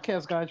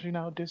 podcast, guys,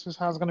 this is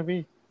how it's going to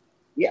be.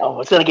 Yeah,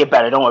 it's going to get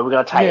better. Don't worry. We're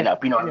going to tighten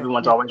up.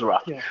 Everyone's always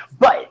rough. Yeah.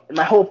 But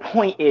my whole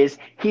point is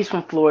he's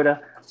from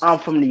Florida. I'm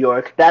from New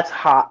York. That's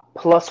hot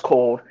plus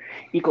cold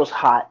equals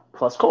hot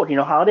plus cold. You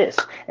know how it is.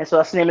 And so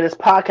that's the name of this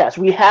podcast.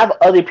 We have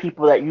other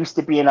people that used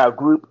to be in our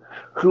group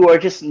who are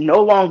just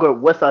no longer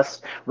with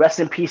us. Rest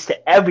in peace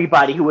to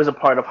everybody who was a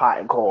part of Hot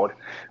and Cold.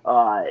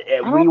 I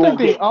don't think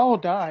they all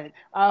died.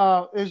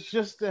 It's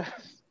just that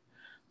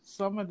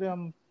some of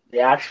them they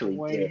actually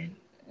did.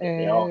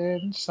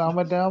 And some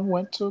of them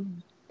went to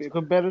bigger,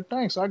 better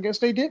things. So I guess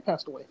they did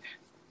pass away.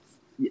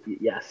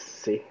 Yes.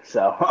 See.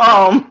 So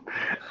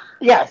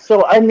yeah.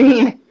 So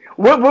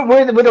we're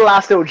the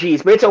last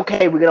OGs, but it's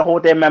okay. We're gonna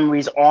hold their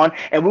memories on,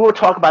 and we will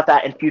talk about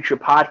that in future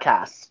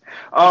podcasts.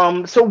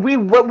 So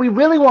what we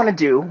really want to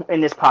do in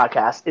this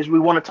podcast is we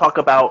want to talk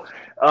about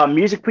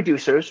music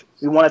producers.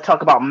 We want to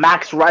talk about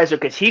Max Riser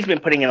because he's been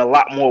putting in a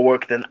lot more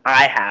work than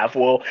I have.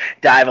 We'll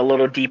dive a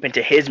little deep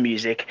into his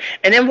music,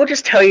 and then we'll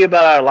just tell you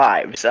about our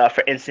lives.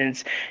 For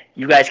instance,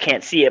 you guys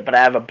can't see it, but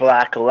I have a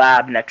black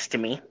lab next to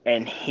me,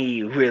 and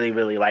he really,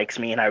 really likes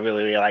me, and I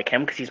really, really like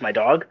him because he's my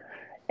dog.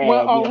 And,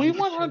 well, are we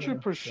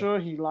 100% sure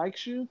he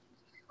likes you?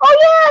 Oh,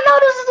 yeah, no,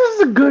 this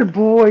is a good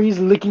boy. He's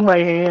licking my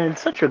hand.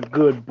 Such a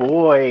good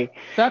boy.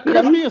 That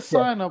could be a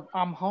sign of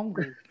I'm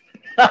hungry.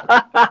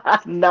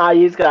 Nah,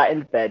 he's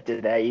gotten fed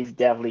today. He's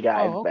definitely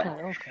gotten fed.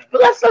 Okay.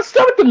 But let's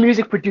start with the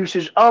music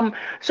producers.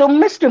 So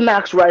Mr.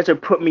 Max Riser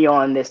put me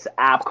on this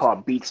app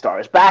called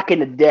BeatStars back in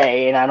the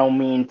day, and I don't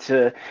mean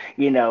to,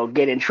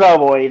 get in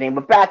trouble or anything,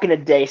 but back in the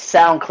day,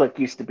 SoundClick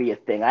used to be a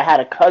thing. I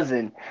had a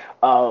cousin,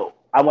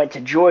 I went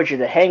to Georgia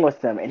to hang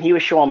with them, and he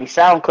was showing me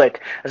SoundClick.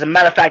 As a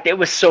matter of fact, it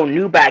was so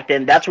new back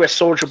then. That's where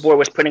Soulja Boy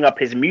was putting up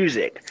his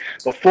music.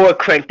 Before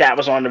Crank That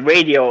was on the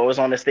radio, it was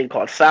on this thing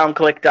called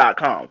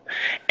SoundClick.com.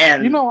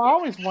 And I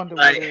always wondered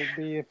what it would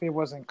be if it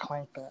wasn't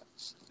Crank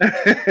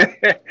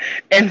That.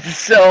 And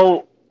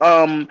so,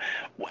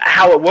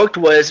 how it worked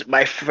was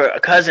my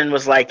cousin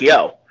was like,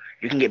 "Yo,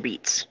 you can get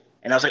beats,"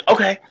 and I was like,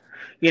 "Okay."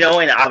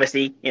 And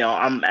obviously,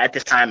 I'm at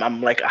this time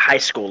I'm like a high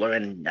schooler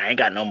and I ain't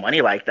got no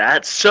money like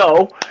that.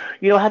 So,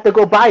 I had to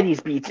go buy these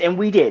beats, and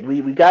we did.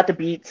 We got the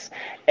beats,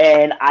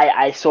 and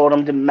I sold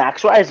them to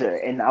Max Reiser,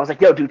 and I was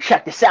like, yo, dude,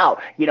 check this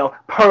out.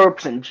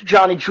 Perps and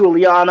Johnny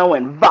Giuliano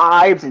and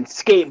Vibes and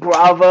Skate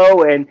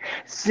Bravo and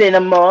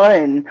Cinema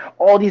and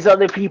all these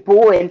other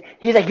people, and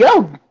he's like,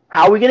 yo,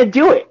 how are we gonna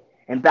do it?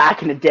 And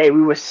back in the day,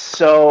 we were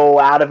so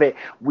out of it.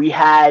 We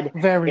had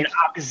Very. an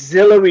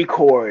auxiliary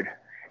cord,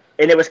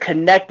 and it was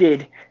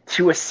connected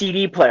to a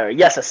CD player.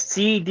 Yes, a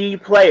CD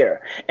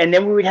player. And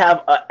then we would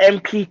have a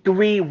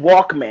MP3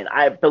 Walkman.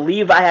 I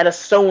believe I had a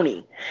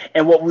Sony.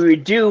 And what we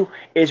would do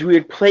is we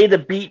would play the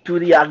beat through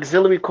the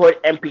auxiliary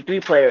cord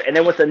MP3 player, and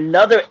then with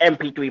another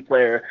MP3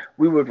 player,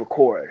 we would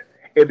record.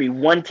 It'd be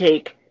one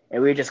take,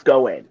 and we'd just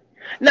go in.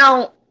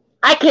 Now,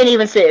 I can't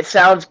even say it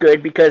sounds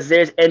good because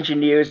there's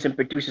engineers and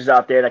producers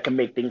out there that can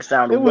make things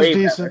sound It was way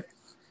decent. better.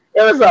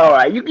 It was all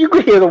right. You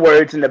could hear the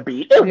words in the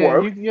beat. It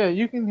worked.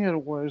 You can hear the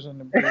words in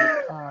the beat.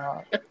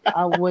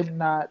 I would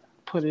not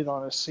put it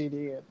on a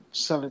CD and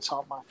sell it to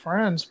all my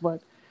friends,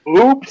 but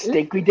Oops,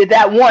 think we did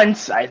that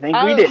once. I think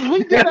we did.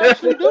 We did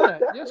actually do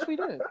that. Yes, we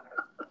did.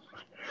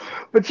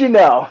 But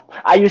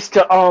I used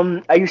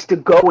to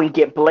go and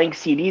get blank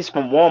CDs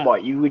from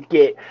Walmart. You would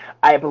get,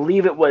 I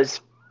believe it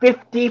was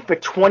 50 for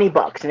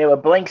 $20, and they were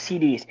blank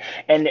CDs.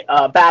 And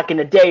back in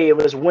the day, it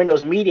was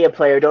Windows Media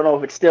Player. Don't know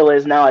if it still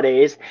is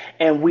nowadays.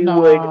 And we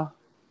would,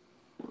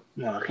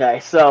 okay,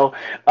 so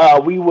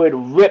we would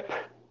rip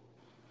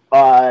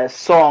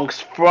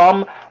songs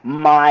from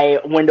my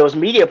Windows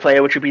Media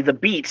Player, which would be the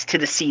beats, to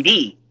the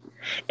CD.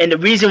 And the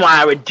reason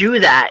why I would do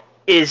that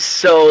is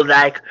so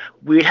that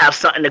we'd have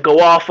something to go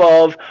off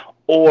of,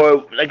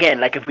 or again,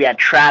 like if we had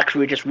tracks, we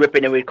would just rip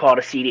it and we'd call it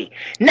a CD.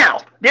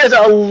 Now, there's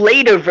a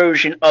later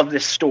version of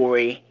this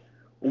story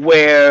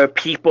where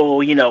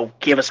people,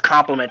 give us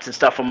compliments and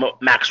stuff. From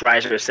what Max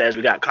Reiser says,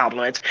 we got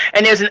compliments.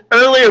 And there's an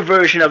earlier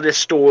version of this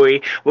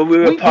story where we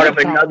were part of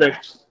another.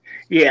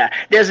 Yeah,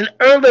 there's an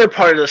earlier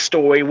part of the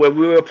story where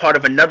we were part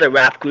of another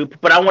rap group,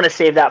 but I want to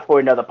save that for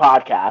another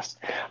podcast.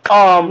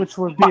 Which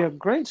would be a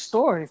great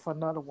story for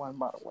another one,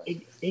 by the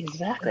way.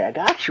 Exactly. I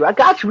got you.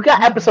 We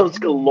got episodes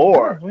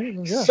galore.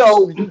 Yes,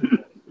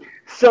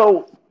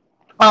 So,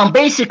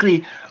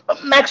 basically,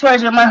 Max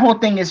Reiser, my whole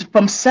thing is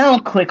from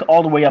SoundClick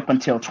all the way up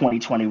until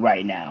 2020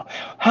 right now.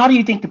 How do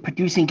you think the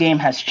producing game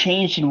has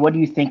changed, and what do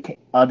you think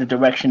the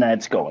direction that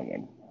it's going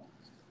in?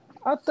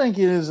 I think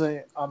it is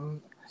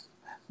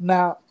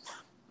now.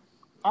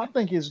 I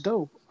think it's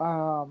dope.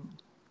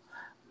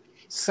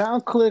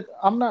 SoundClick,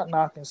 I'm not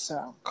knocking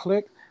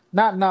SoundClick.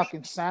 Not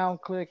knocking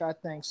SoundClick. I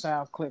think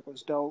SoundClick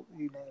was dope.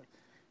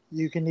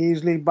 You can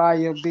easily buy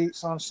your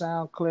beats on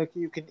SoundClick.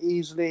 You can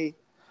easily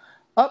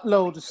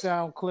upload to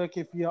SoundClick.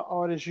 If you're an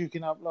artist, you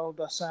can upload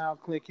to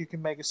SoundClick. You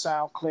can make a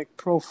SoundClick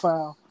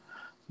profile.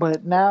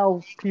 But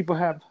now people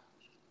have,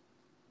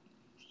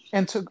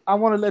 I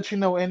want to let you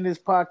know in this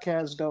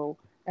podcast though,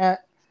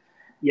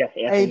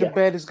 the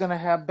bet is gonna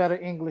have better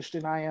English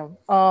than I am.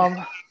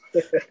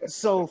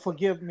 So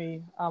forgive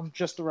me. I'm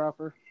just a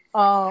rapper.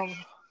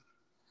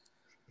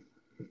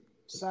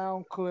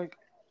 SoundClick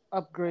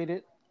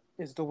upgraded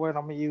is the word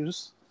I'm gonna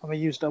use. I'm gonna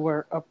use the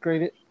word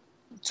upgraded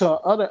to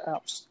other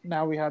apps.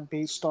 Now we have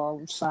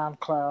BeatStar,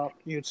 SoundCloud,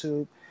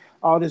 YouTube,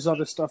 all this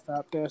other stuff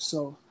out there.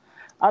 So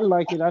I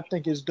like it. I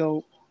think it's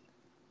dope.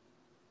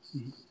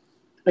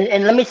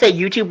 And let me say,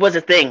 YouTube was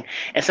a thing,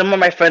 and some of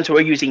my friends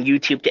were using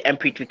YouTube to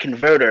MP3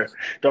 converter.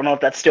 Don't know if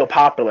that's still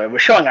popular. We're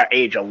showing our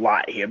age a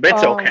lot here, but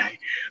it's okay.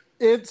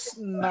 It's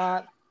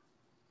not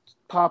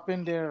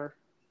popping. There are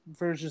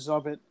versions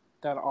of it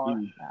that are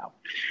now.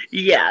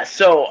 Yeah,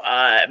 so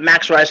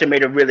Max Reiser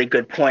made a really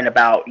good point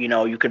about,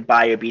 you could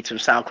buy your beats from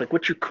SoundClick,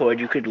 which you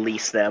could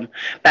lease them.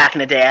 Back in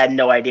the day, I had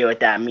no idea what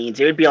that means.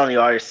 It would be on the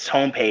artist's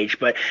homepage,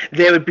 but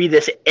there would be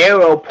this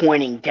arrow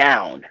pointing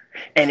down.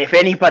 And if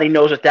anybody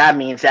knows what that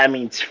means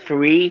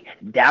free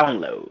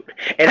download.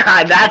 And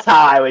that's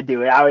how I would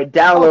do it. I would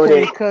download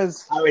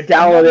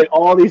it,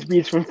 all these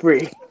beats for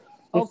free.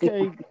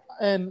 Okay,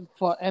 and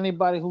for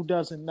anybody who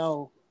doesn't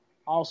know,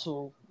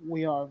 also,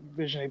 we are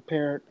visually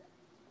impaired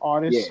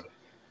artists. Yeah.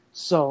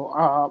 So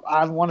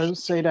I want to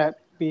say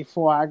that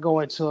before I go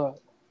into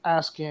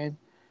asking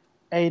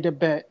the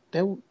bet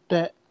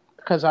that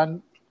because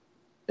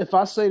if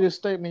I say this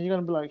statement, you're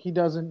gonna be like, he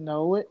doesn't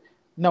know it.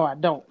 No, I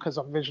don't, because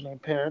I'm visually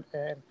impaired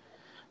and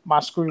my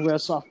screenware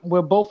software.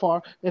 Well, both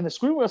are, and the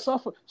screenware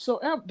software.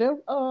 So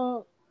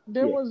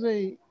there was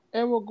a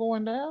error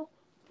going down.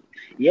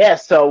 Yeah,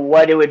 so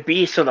what it would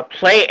be, so the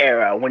play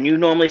arrow, when you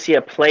normally see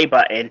a play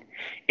button,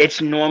 it's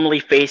normally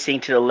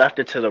facing to the left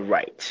or to the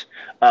right.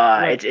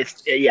 Right.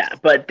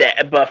 But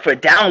for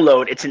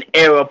download, it's an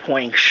arrow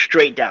pointing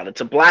straight down.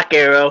 It's a black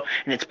arrow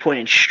and it's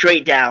pointing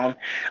straight down,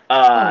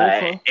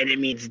 and it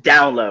means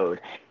download.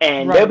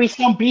 And there'll be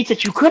some beats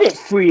that you couldn't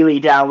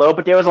freely download,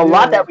 but there was a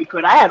lot that we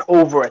could. I had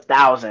over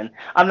 1,000.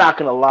 I'm not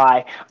gonna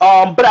lie.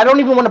 But I don't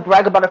even want to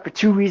brag about it for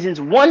two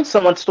reasons. One,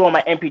 someone stole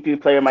my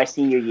MP3 player my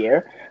senior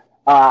year.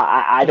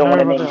 I don't Never want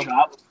to heard of name them.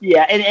 drop.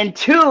 Yeah, and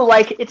two,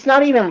 like it's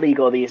not even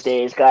legal these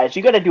days, guys.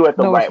 You got to do it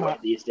the No, it's right way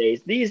not. these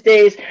days. These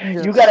days,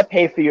 you got to Yes.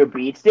 pay for your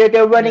beats.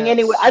 They're running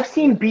anywhere. Yes. I've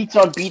seen beats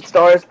on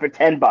BeatStars for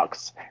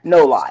 $10.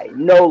 No lie,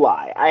 no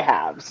lie. I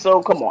have.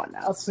 So come on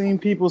now. I've seen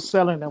people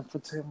selling them for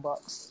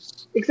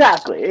 $10.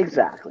 Exactly,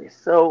 exactly.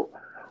 So,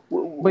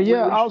 But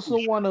yeah, I which also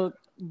want to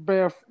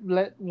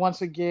let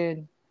once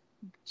again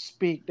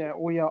speak that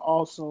we are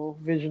also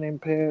vision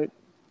impaired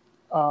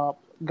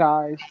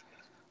guys.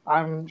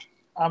 I'm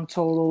I'm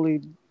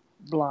totally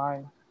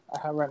blind. I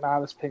have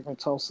retinitis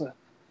pigmentosa.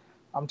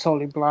 I'm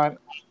totally blind.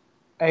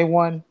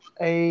 A1,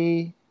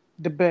 a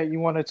debate. You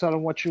want to tell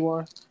them what you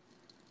are?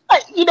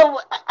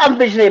 I'm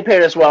visually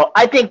impaired as well.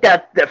 I think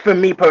that for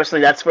me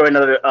personally, that's for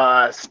another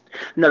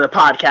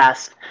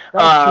podcast.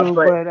 That's true, But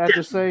but at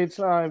the same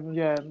time,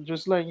 yeah,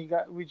 just letting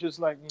we just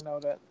let you know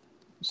that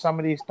some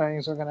of these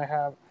things are gonna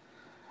have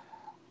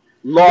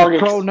long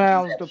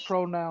the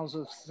pronouns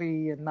of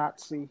C and not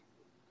C.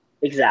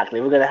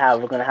 exactly. We're gonna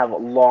have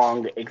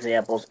long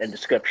examples and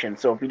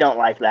descriptions. So if you don't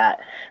like that,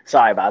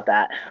 sorry about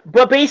that.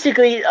 But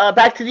basically,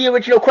 back to the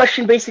original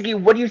question. Basically,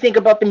 what do you think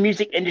about the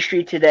music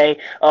industry today,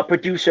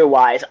 producer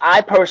wise?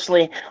 I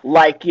personally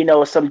like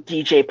some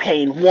DJ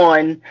Payne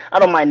one. I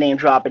don't mind name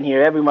dropping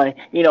here. Everybody,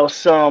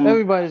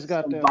 Everybody's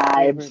got some their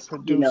favorite vibes.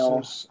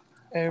 producers.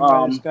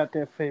 Everybody's Um, got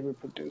their favorite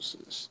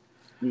producers.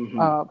 mhm,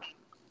 Uh,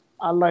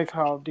 I like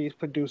how these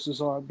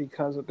producers are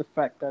because of the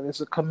fact that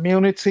it's a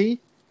community.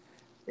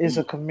 It's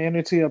a mhm,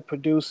 community of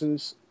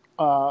producers,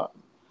 uh,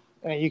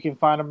 and you can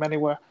find them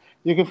anywhere.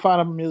 You can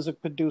find a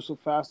music producer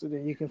faster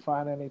than you can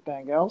find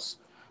anything else.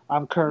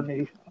 I'm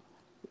currently,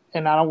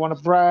 and I don't want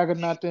to brag or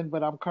nothing,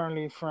 but I'm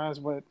currently friends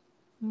with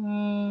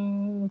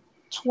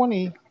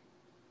 20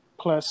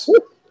 plus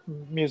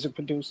music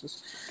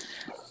producers,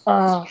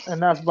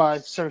 and that's by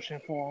searching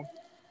for them.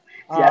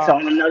 yeah, that's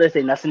on another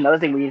thing. That's another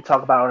thing we need to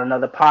talk about on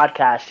another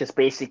podcast. Just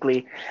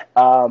basically,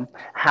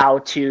 how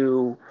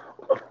to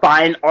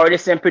find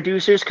artists and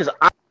producers. Because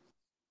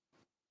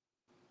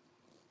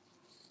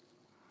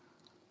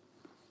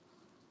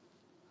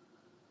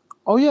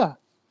Oh yeah,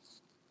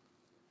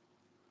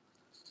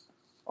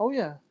 oh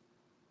yeah,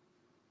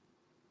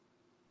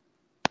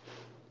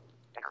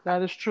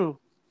 that is true.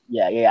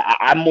 yeah, yeah,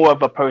 I'm more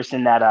of a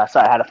person that.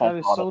 Sorry, I had a phone That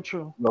is call so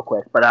true. real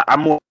quick, but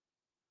I'm more,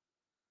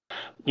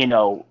 you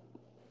know,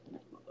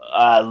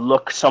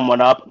 look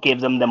someone up,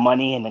 give them the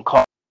money, and then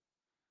call.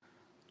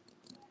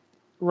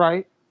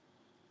 Right,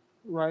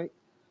 right.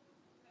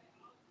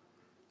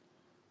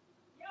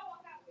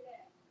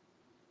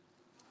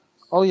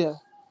 Oh yeah,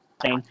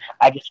 Saying,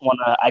 I just want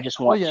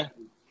oh yeah.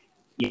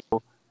 to, you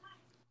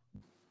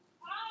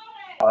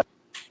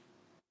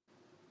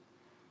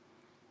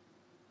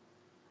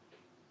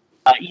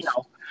you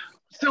know.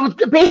 So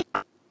the basic,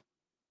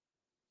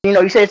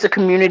 you say it's a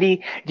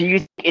community. Do you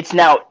think it's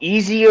now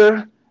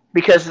easier?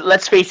 Because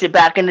let's face it,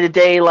 back in the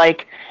day,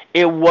 like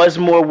it was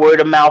more word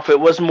of mouth. It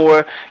was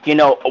more,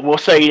 we'll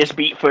sell you this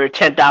beat for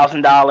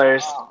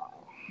 $10,000.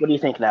 What do you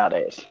think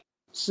nowadays?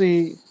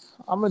 See,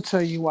 I'm gonna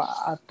tell you why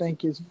I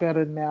think it's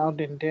better now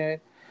than then.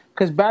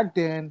 Because back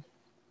then,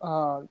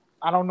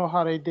 I don't know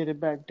how they did it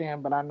back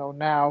then, but I know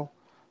now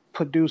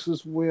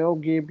producers will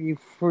give you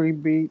free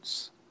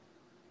beats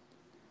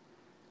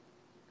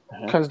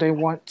Mhm. because they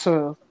want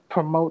to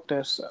promote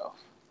themselves.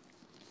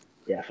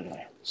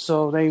 Definitely.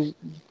 So they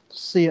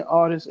see an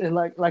artist, and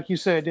like you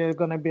said, there's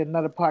gonna be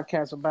another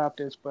podcast about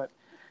this, but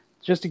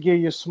just to give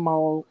you a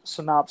small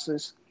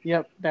synopsis.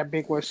 Yep, that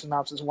big word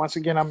synopsis. Once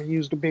again, I'm gonna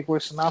use the big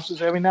word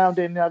synopsis. Every now and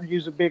then, I'll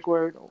use a big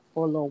word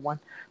or a little one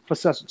for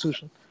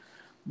substitution.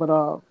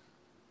 But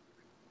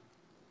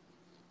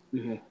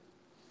Hmm.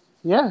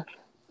 yeah.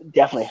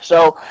 Definitely.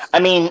 So, I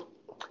mean,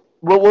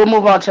 we'll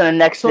move on to the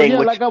next So thing, yeah,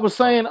 which like I was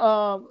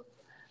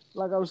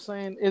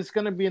saying, it's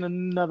gonna be in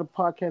another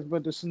podcast.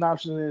 But the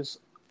synopsis is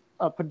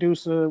a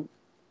producer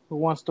who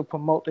wants to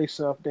promote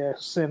themselves. They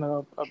send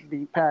a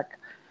beat pack,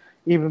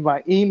 even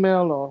by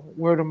email or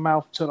word of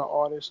mouth to the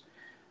artist,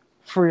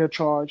 free of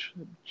charge,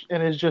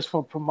 and it's just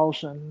for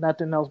promotion,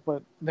 nothing else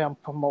but them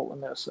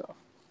promoting themselves.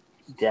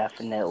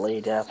 definitely,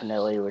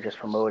 definitely, we're just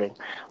promoting.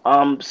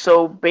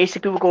 So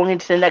basically, we're going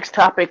into the next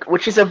topic,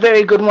 which is a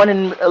very good one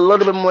and a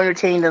little bit more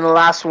entertaining than the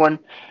last one.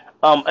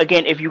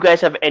 Again, if you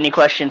guys have any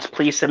questions,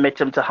 please submit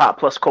them to Hot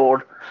Plus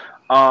Cold.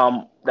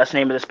 That's the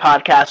name of this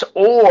podcast.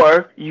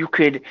 Or you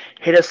could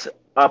hit us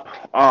up,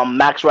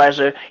 Max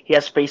Riser. He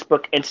has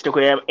Facebook,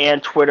 Instagram,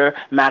 and Twitter.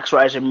 Max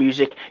Riser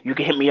Music. You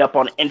can hit me up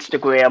on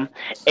Instagram,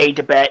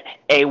 Adebet,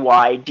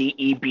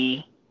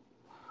 AYDEBET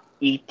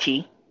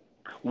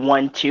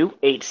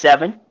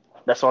 1287.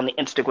 That's on the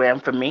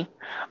Instagram for me.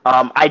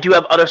 I do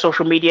have other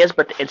social medias,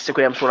 but the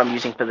Instagram's what I'm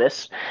using for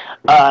this.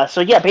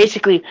 So yeah,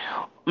 basically,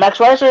 Max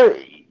Riser,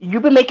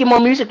 you've been making more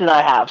music than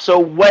I have. So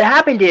what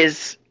happened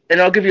is,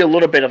 and I'll give you a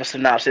little bit of a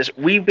synopsis.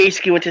 We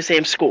basically went to the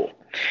same school,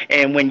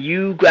 and when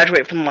you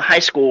graduate from high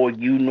school,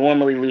 you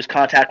normally lose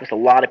contact with a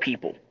lot of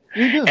people,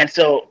 You do. and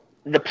so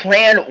the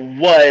plan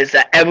was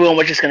that everyone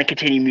was just going to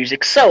continue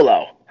music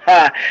solo.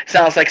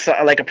 Sounds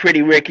like a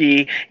Pretty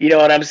Ricky, you know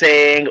what I'm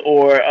saying,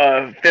 or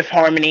Fifth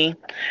Harmony,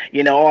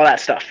 all that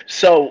stuff.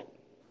 So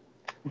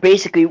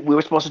basically, we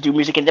were supposed to do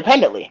music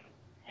independently.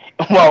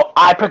 Well,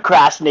 I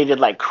procrastinated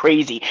like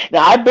crazy.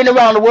 Now I've been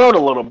around the world a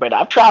little bit.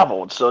 I've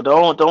traveled, so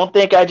don't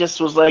think I just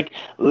was like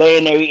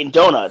laying there eating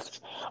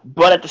donuts.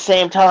 But at the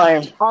same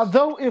time,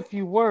 Although, if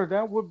you were,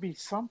 that would be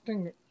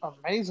something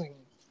amazing.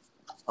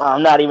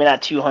 I'm not even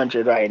at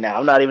 200 right now.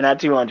 I'm not even at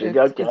 200.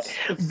 Okay,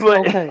 It's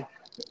but okay.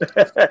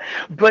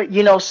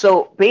 but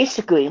so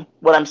basically,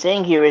 what I'm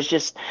saying here is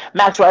just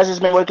Max Riser has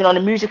been working on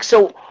the music.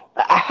 So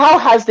how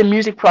has the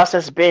music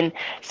process been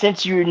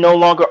since you no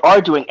longer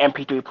are doing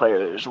MP3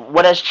 players?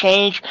 What has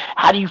changed?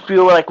 How do you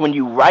feel like when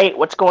you write?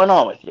 What's going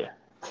on with you?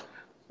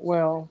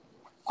 Well,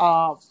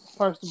 uh,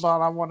 first of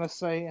all, I want to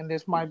say, and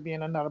this might be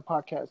in another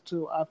podcast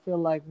too. I feel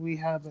like we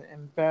have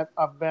an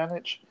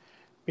advantage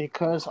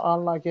because,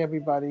 unlike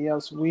everybody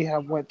else, we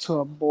have went to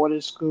a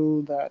boarding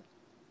school that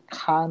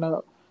kind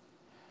of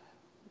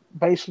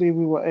basically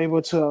we were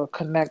able to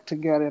connect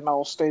together and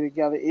all stay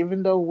together,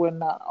 even though we're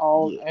not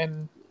all Yeah.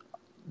 in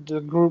the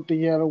group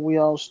together. We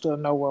all still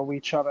know where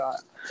each other are.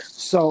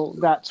 So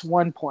that's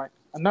one point.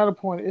 Another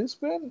point, it's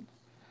been.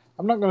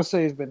 I'm not going to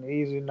say it's been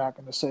easy. I'm not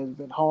going to say it's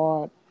been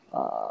hard.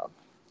 Uh,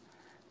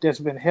 there's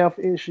been health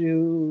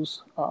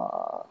issues.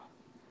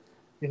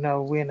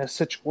 We're in a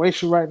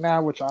situation right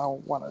now which I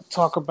don't want to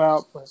talk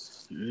about, but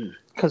Mm-hmm.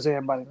 because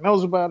everybody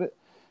knows about it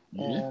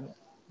Mm-hmm. and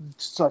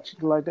such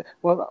like that.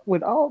 Well,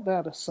 with all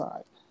that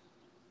aside,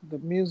 the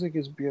music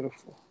is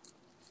beautiful.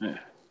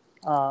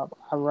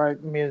 I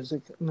write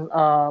music.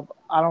 I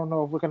don't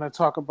know if we're going to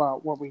talk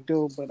about what we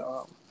do, but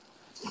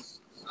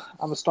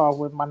I'm gonna start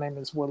with my name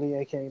is Willie,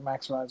 aka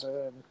Max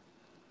Riser, and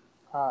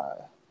uh,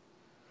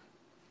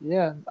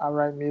 yeah, I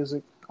write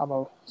music. I'm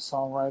a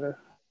songwriter,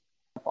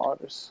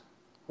 artist,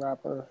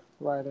 rapper,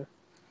 writer.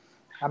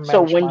 I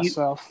So manage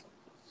myself.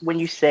 when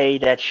you say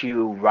that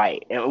you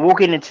write, and we'll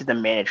get into the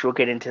manage, we'll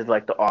get into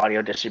like the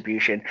audio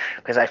distribution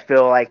because I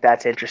feel like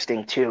that's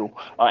interesting too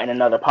in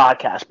another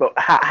podcast. But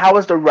how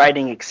is the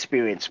writing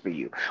experience for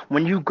you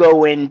when you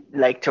go in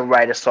like to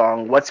write a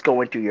song? What's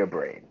going through your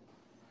brain?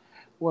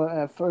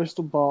 Well, first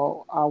of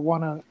all, I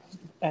wanna,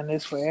 and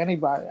it's for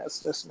anybody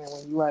that's listening.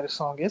 When you write a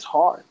song, it's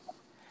hard.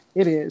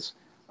 It is.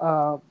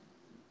 Uh,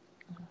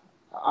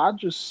 I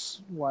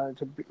just wanted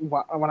to be.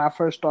 When I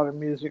first started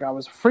music, I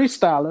was a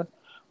freestyler.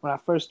 When I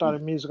first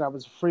started music, I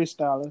was a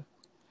freestyler.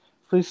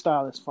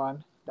 Freestyle is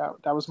fun.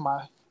 That was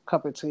my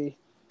cup of tea.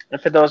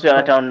 And for those that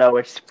But don't know,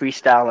 it's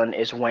freestyling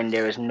is when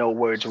there is no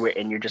words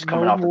written. You're just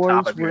no coming off the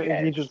top words of your written.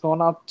 You're head. just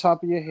going off the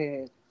top of your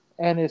head.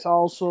 And it's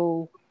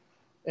also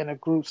in a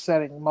group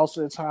setting. Most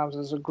of the times,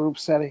 it's a group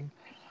setting,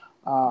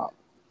 uh,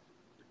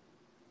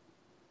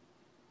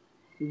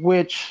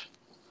 which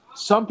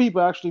some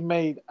people actually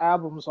made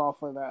albums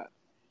off of that.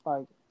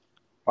 Like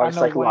I Artists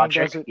know like Wayne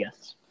does Logic, it.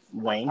 yes,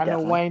 Wayne I know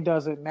definitely. Wayne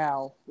does it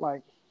now.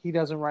 Like he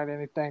doesn't write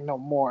anything no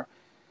more.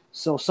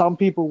 So some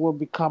people will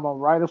become a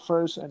writer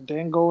first and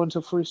then go into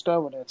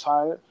freestyle when they're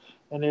tired.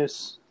 And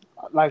it's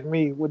like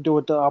me, would do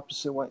it the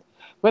opposite way.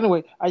 But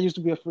anyway, I used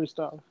to be a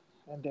freestyler,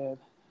 and then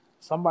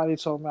somebody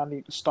told me I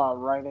need to start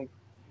writing,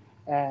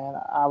 and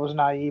I was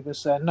naive and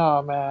said,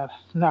 "No, man,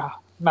 nah,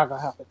 not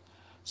gonna happen."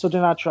 So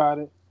then I tried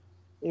it.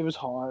 It was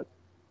hard.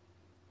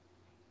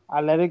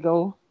 I let it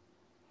go,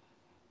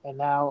 and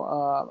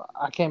now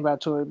I came back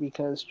to it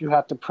because you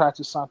have to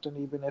practice something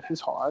even if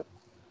it's hard.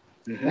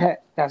 Hmm.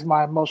 That's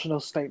my emotional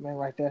statement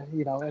right there.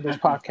 In this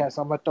podcast,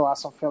 I'm gonna throw out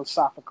some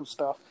philosophical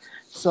stuff.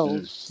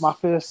 So my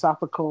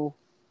philosophical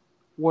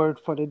word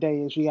for the day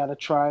is you gotta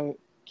try it,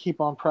 keep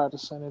on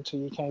practicing until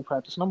you can't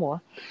practice no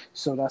more.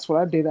 So that's what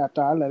I did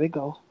after I let it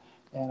go,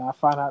 and I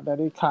found out that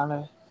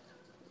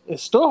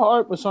it's still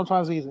hard, but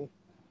sometimes easy.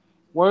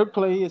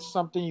 Wordplay is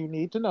something you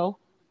need to know.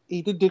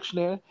 Eat the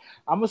dictionary.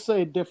 I'm gonna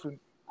say it different.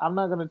 I'm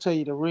not gonna tell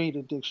you to read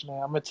the dictionary.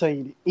 I'm gonna tell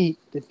you to eat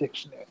the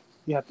dictionary.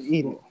 You have to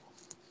eat it.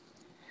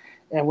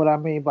 And what I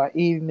mean by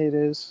eating it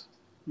is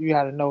you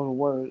got to know the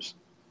words.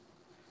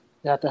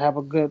 You have to have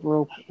a good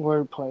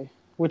wordplay,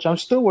 which I'm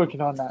still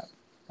working on that.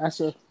 That's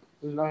a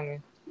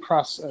learning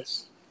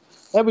process,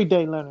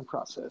 everyday learning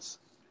process.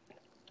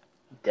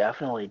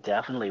 Definitely,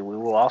 definitely. We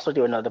will also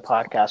do another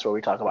podcast where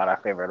we talk about our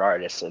favorite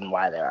artists and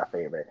why they're our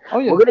favorite. Oh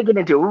We're yeah, gonna get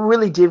into it. We're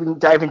really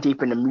diving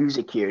deep into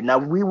music here. Now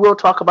we will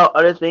talk about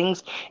other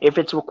things if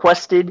it's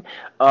requested,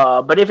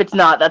 but if it's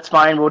not, that's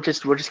fine. We'll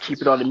just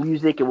keep it on the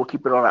music and we'll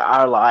keep it on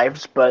our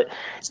lives. But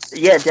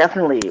yeah,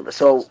 definitely.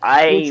 So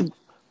which I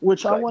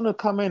which I good. want to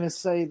come in and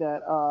say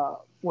that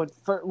with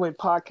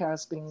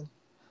podcasting,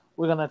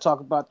 we're gonna talk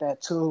about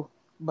that too.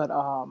 But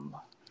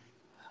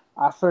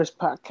our first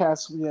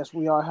podcast, yes,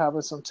 we are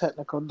having some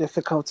technical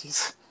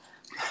difficulties.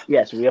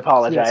 Yes, we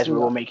Yes, apologize. We we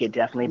will are. make it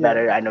definitely Yeah,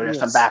 better. I know there's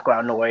some yes.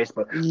 background noise,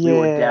 but we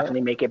will Yeah,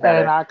 definitely make it and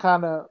better. I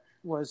kind of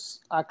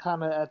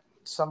at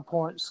some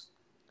points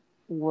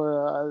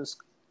was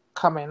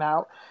coming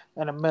out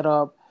in the middle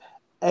of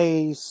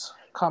A's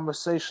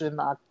conversation.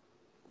 I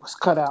was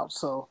cut out,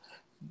 so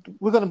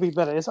we're gonna be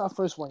better. It's our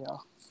first one,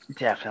 y'all.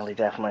 Definitely,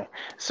 definitely.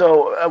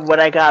 So what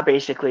I got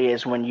basically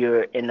is when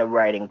you're in the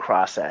writing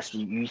process,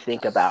 you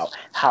think about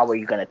how are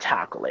you going to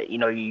tackle it.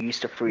 You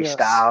used to Yes,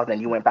 freestyle,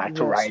 then you went back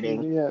to yes,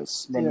 writing,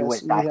 yes, then you yes.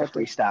 went We back to had to.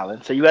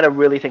 freestyling. So you got to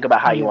really think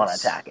about how you want to Yes,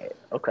 attack it.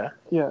 Okay.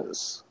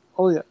 yes.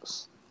 Oh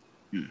yes.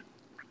 Hmm.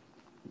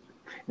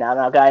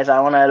 Now, guys, I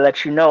want to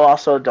let you know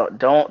also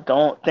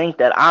don't think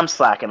that I'm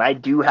slacking. I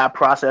do have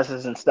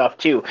processes and stuff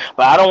too,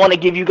 but I don't want to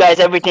give you guys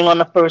everything on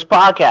the first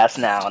podcast.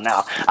 Now,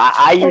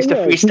 I Oh used to yeah,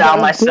 freestyle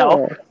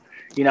myself.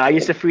 yeah. I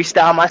used to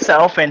freestyle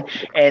myself, and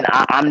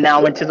I'm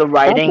now into the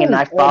writing, and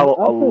I follow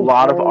I a think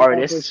lot of all artists.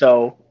 rappers.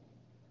 So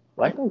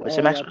I what? think What's it,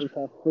 all Max? rappers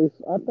have free.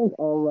 I think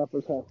all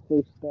rappers have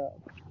freestyle.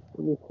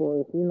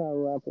 Before, if you're not a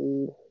rapper,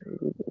 you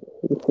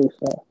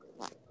freestyle.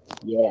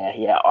 Yeah,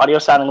 yeah. Audio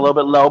sounding a little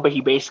bit low, but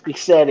he basically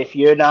said if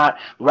you're not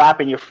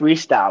rapping, you're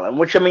freestyling.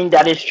 Which I mean,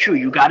 that is true.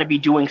 You got to be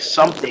doing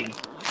something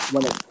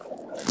when it.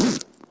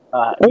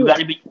 Oh You got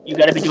to yeah. be. You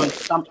got to be doing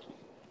some.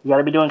 You got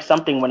to be doing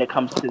something when it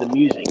comes to the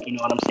music. You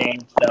know what I'm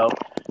saying? So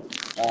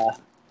uh,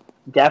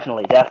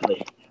 definitely,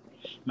 definitely.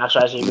 Max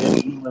Riser, you're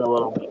gonna be moving a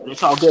little bit, but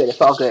it's all good.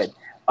 It's all good.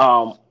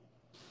 Um.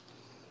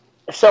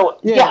 So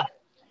yeah, Yeah.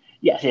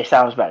 yes, it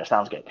sounds better.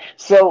 Sounds good.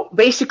 So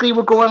basically,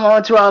 we're going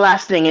on to our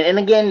last thing, and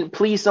again,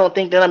 please don't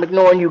think that I'm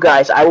ignoring you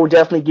guys. I will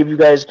definitely give you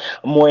guys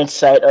more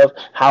insight of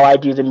how I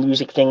do the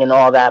music thing and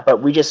all that.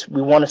 But we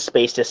want to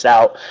space this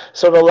out.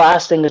 So the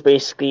last thing is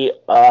basically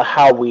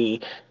how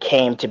we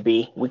came to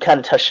be. We kind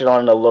of touched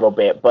on it a little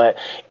bit, but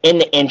in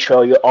the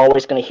intro, you're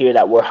always going to hear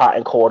that we're hot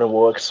and cold, and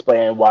we'll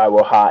explain why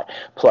we're hot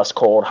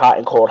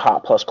and cold,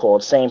 hot plus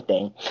cold, same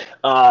thing.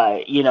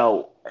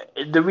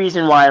 The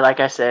reason why, like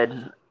I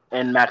said,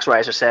 and Max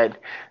Reiser said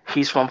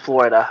he's from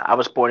Florida. I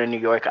was born in New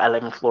York. I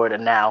live in Florida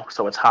now,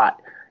 so it's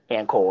hot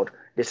and cold.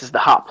 This is the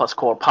Hot Plus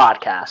Cold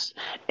podcast.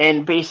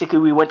 And basically,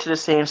 we went to the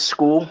same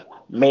school,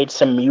 made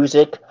some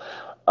music,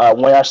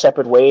 went our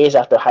separate ways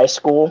after high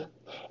school.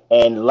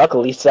 And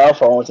luckily, cell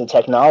phones and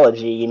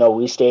technology,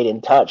 we stayed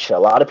in touch. A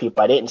lot of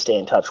people I didn't stay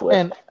in touch with.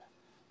 And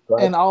Go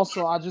ahead. and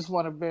also, I just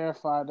want to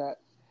verify that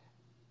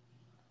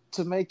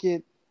to make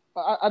it.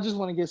 I just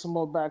want to get some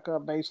more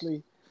backup.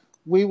 Basically,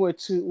 we're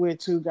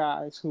two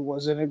guys who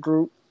was in a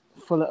group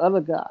full of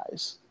other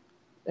guys,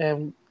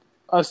 and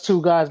us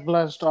two guys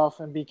branched off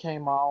and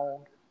became our own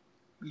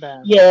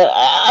band. Yeah,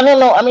 I don't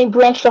know. I mean,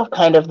 branched off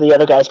kind of. The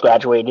other guys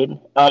graduated,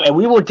 and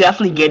we will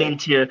definitely get Yeah,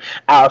 into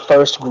our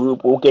first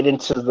group. We'll get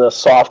into the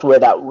software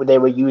that they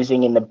were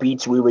using and the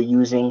beats we were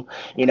using.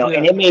 And yeah.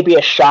 it may be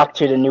a shock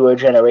to the newer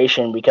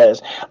generation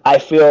because I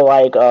feel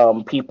like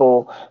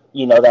people,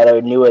 that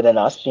are newer than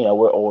us,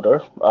 we're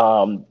older.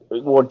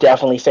 Will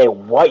definitely say,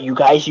 "What, you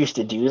guys used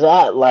to do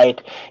that?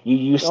 Like you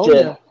used Oh to."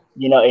 yeah.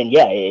 And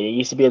yeah, it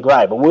used to be a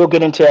grind, but we'll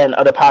get into it in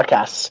other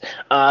podcasts.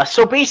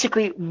 So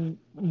basically,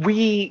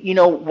 we,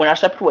 went our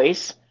separate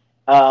ways.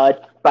 Uh,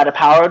 by the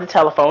power of the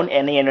telephone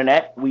and the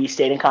internet, we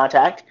stayed in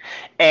contact,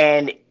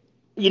 and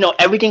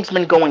everything's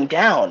been going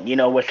down.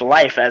 With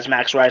life, as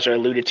Max Reiser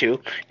alluded to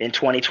in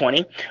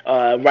 2020.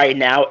 Right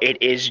now, it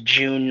is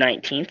June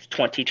 19th,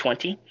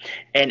 2020,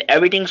 and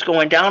everything's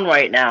going down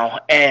right now.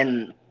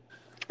 And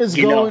It's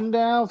you know, going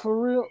down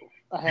for real.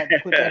 I had to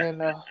put that in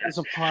there. It's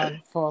a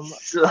pun from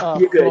so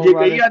you're good. Flo You're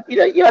good. You Rida. have,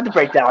 you have to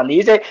break down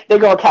these. They're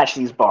gonna catch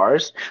these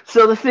bars.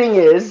 So the thing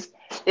is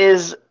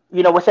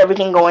with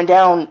everything going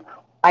down,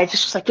 I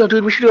just was like, yo,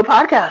 dude, we should do a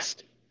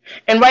podcast.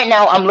 And right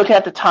now, I'm looking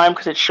at the time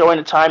because it's showing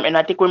the time, and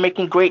I think we're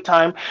making great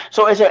time.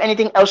 So, is there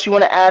anything else you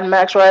want to add,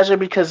 Max Reiser?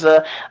 Because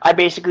I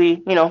basically,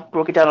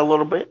 broke it down a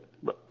little bit.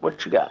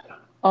 What you got?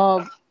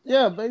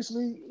 Yeah,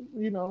 basically,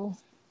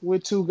 we're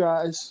two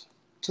guys,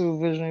 two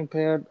vision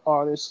impaired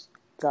artists,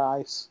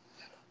 guys,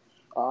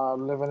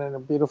 living in a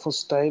beautiful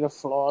state of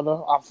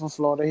Florida. I'm from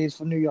Florida. He's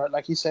from New York,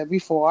 like he said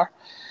before.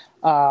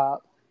 Uh,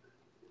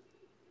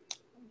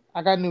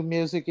 I got new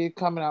music. It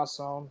coming out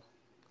soon.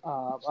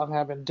 I'm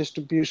having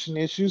distribution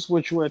issues,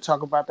 which we'll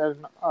talk about that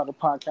in other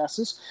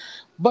podcasts.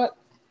 But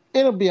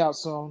it'll be out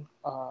soon.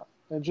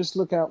 And just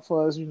look out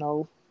for us.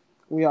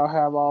 We all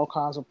have all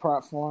kinds of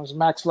platforms.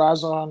 Max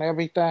Riser on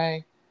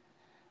everything.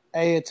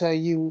 A will tell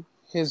you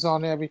his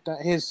on everything.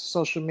 His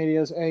social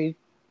media is A.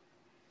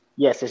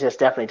 Yes, it's just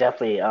definitely,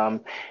 definitely.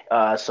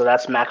 So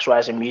that's Max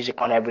Riser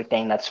Music on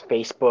everything. That's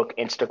Facebook,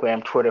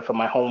 Instagram, Twitter for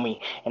my homie.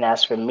 And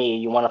as for me,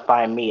 you want to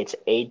find me, it's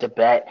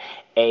Adebet,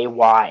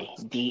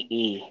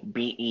 AYDEBET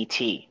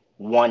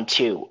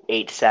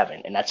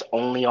 1287, and that's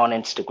only on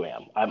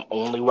Instagram. I'm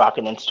only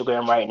rocking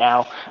Instagram right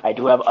now. I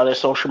do have other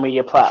social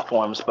media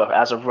platforms, but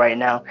as of right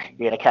now,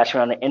 you're gonna catch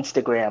me on the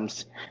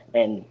Instagrams.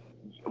 And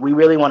we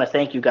really want to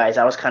thank you guys.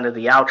 That was kind of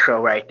the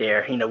outro right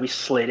there. We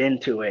slid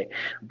into it,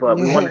 but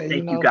we want Yeah, to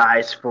thank you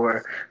guys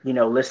for,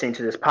 listening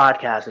to this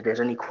podcast. If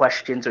there's any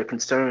questions or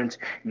concerns,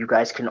 you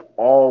guys can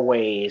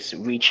always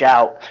reach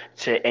out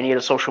to any of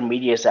the social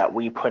medias that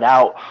we put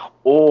out,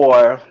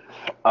 or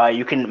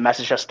you can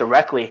message us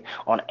directly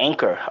on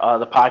Anchor.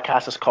 The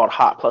podcast is called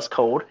Hot Plus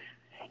Cold,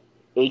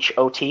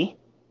 HOT,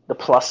 the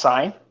plus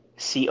sign,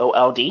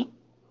 COLD.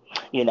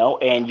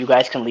 and you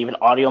guys can leave an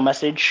audio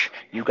message.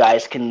 You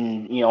guys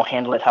can,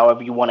 handle it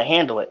however you want to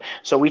handle it.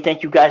 So we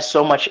thank you guys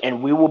so much,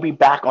 and we will be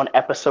back on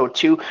episode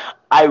 2.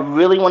 I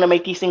really want to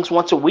make these things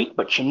once a week,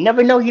 but you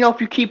never know.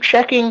 If you keep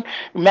checking,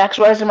 Max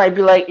Reiser might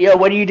be like, yo,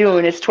 what are you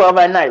doing? It's 12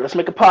 at night. Let's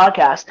make a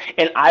podcast.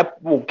 And I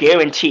will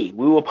guarantee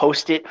we will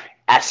post it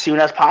as soon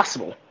as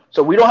possible.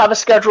 So we don't have a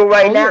schedule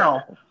right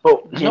now,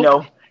 but,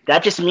 Nope.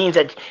 that just means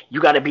that you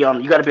got to be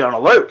on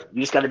alert.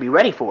 You just got to be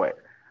ready for it.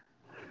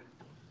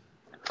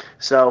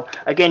 So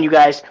again, you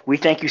guys, we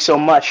thank you so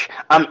much.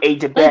 I'm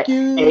Aydebet, Thank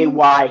you,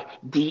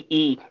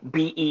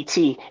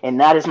 Aydebet, and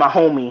that is my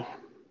homie.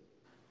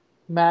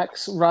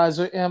 Max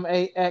Riser,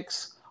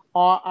 MaxRiser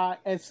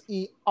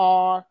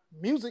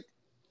music.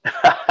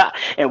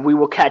 And we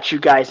will catch you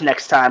guys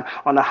next time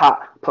on the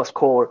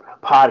Hot+cold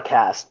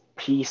podcast.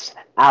 Peace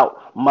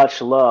out.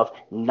 Much love.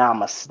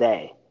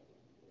 Namaste.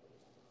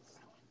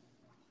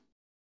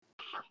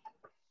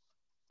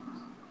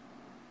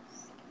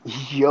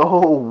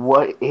 Yo,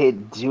 what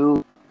it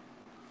do?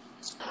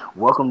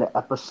 Welcome to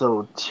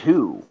episode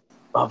 2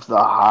 of the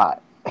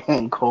Hot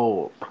and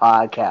Cold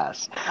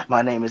podcast.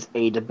 My name is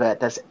Aydebet.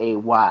 That's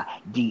Aydebet,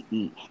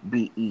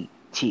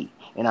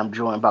 and I'm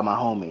joined by my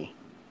homie.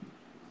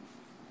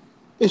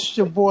 It's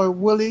your boy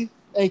Willie,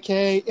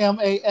 aka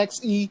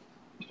Maxriser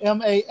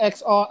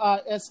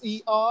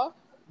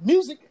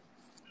music.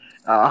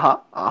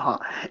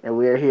 And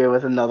we are here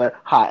with another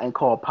Hot and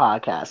Cold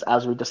podcast.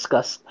 As we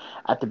discussed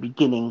at the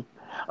beginning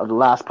of the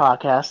last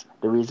podcast,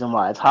 the reason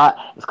why it's hot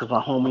is because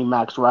my homie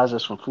Max Reiser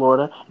is from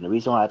Florida, and the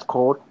reason why it's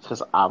cold is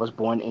because I was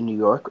born in New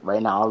York.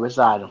 Right now I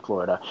reside in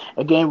Florida.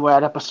 Again, we're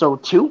at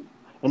episode 2.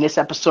 In this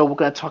episode, we're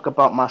going to talk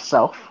about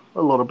myself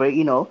a little bit,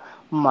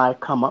 my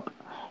come up,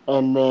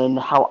 and then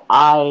how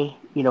I,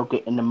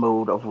 get in the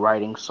mood of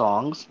writing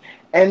songs.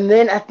 And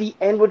then at the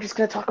end, we're just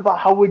going to talk about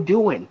how we're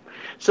doing.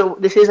 So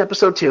this is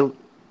episode 2,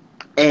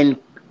 and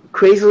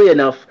crazily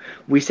enough,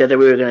 we said that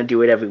we were going to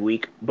do it every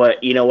week,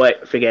 but you know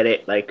what? Forget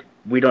it.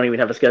 We don't even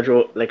have a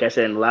schedule. Like I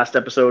said in the last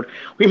episode,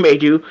 we may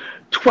do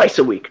twice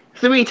a week,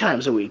 3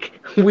 times a week.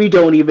 We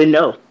don't even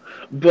know.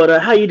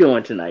 But how you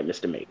doing tonight,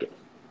 Mr. Make It?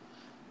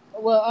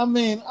 Well, I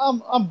mean,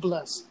 I'm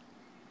blessed.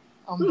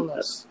 I'm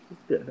blessed.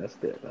 That's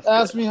good.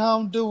 Ask me how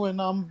I'm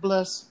doing. I'm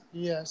blessed.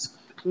 Yes.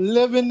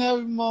 Living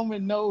every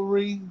moment, no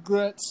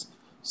regrets.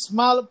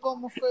 Smile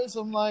upon my face.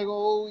 I'm like,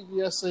 oh,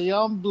 yes,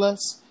 I'm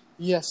blessed.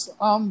 Yes,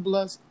 I'm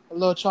blessed. I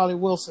love Charlie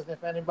Wilson,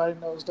 if anybody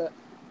knows that.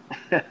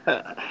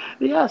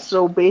 Yeah,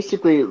 so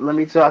basically, let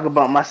me talk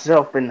about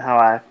myself and how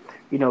I,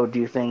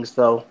 do things.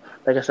 Though,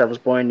 like I said, I was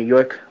born in New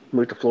York,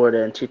 moved to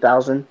Florida in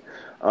 2000.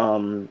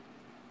 Uh,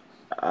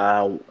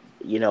 have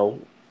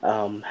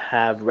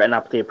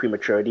retinopathy of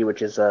prematurity,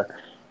 which is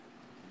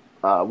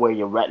where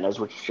your retinas,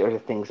 which are the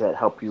things that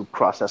help you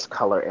process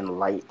color and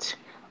light,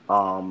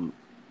 they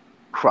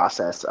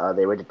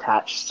were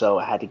detached, so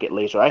I had to get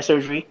laser eye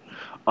surgery.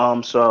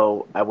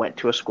 So I went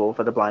to a school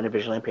for the blind and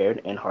visually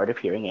impaired and hard of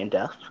hearing and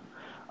deaf.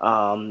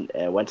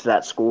 I went to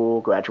that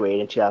school,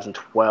 graduated in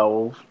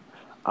 2012.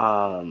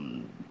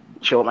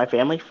 Chill with my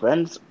family,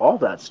 friends, all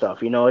that stuff.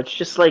 It's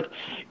just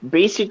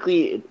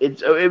basically,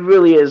 it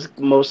really is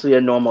mostly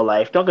a normal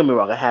life. Don't get me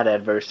wrong, I had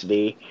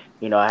adversity.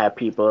 I had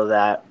people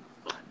that,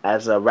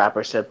 as a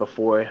rapper said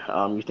before,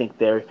 you think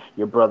they're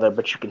your brother,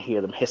 but you can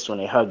hear them hiss when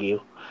they hug you.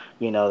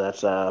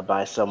 That's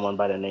by someone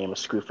by the name of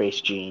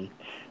Screwface Gene.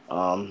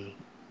 But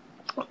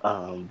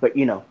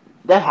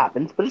that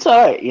happens, but it's all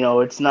right.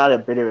 It's not a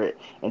bitter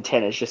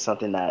intent. It's just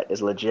something that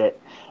is legit.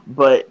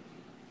 But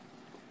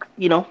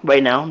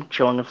right now I'm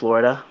chilling in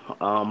Florida.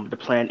 The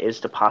plan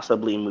is to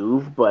possibly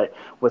move, but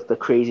with the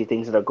crazy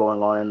things that are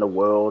going on in the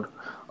world,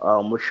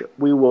 which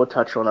we will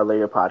touch on a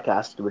later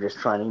podcast. We're just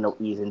trying to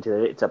ease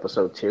into it. It's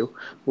episode 2.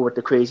 But with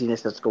the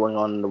craziness that's going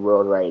on in the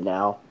world right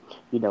now,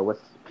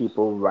 with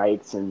people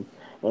rights and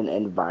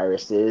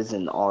viruses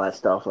and all that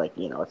stuff,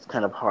 it's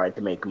kind of hard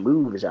to make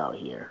moves out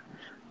here.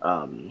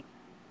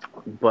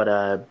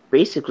 But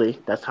basically,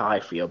 that's how I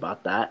feel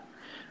about that.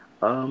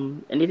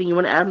 Anything you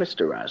want to add,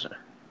 Mr. Reiser?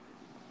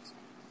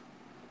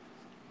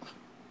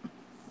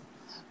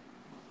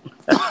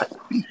 I'm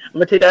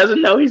gonna take that as a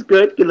no. He's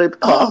good. Get the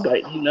cough.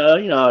 You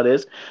know how it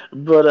is.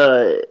 But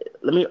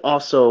let me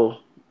also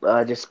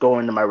just go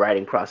into my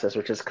writing process,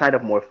 which is kind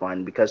of more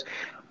fun because,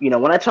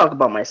 when I talk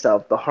about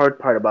myself, the hard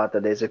part about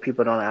that is if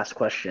people don't ask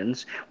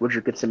questions, which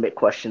you can submit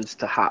questions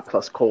to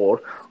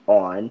Hot+cold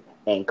on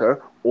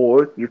Anchor,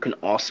 or you can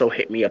also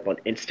hit me up on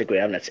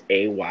Instagram. That's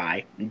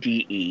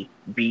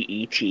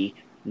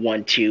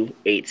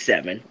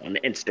AYDEBET1287 on the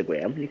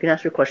Instagram. You can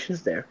ask your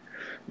questions there.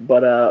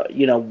 But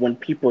when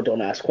people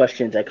don't ask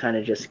questions, I kind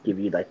of just give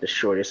you the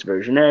shortest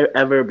version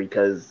ever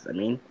because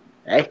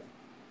hey,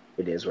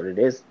 it is what it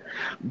is.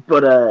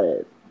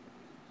 But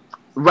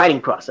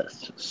writing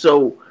process.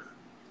 So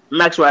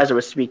Max Reiser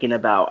was speaking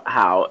about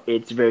how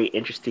it's very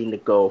interesting to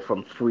go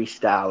from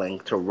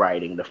freestyling to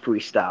writing, to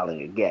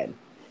freestyling again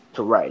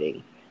to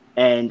writing.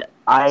 And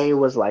I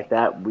was like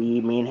that. Me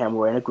and him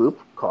were in a group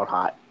called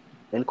Hot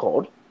and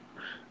Cold.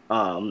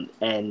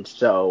 And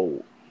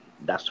so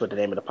that's what the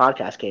name of the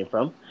podcast came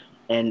from.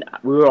 and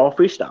we were all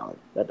freestyling.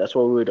 That's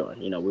what we were doing.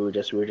 We were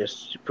just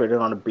putting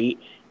on a beat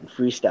and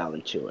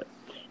freestyling to it.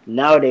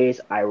 Nowadays,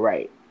 I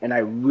write, and I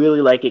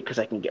really like it because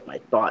I can get my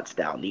thoughts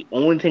down. The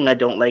only thing I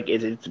don't like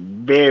is it's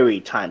very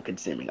time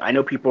consuming. I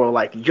know people are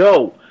like,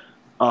 "Yo,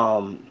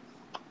 um,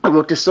 I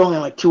wrote this song in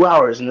like 2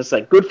 hours," and it's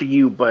like good for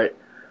you, but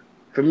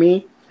for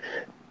me,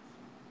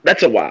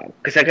 that's a while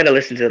because I gotta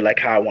listen to like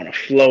how I want to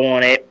flow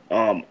on it.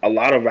 A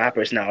lot of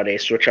rappers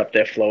nowadays switch up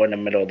their flow in the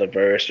middle of the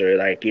verse, or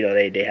like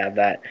they have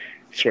that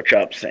switch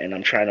ups, and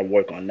I'm trying to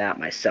work on that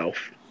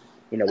myself.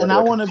 And Whether I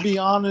it's want to be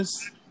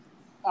honest,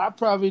 I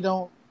probably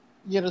don't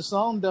get a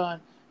song done.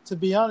 To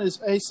be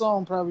honest, a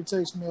song probably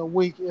takes me a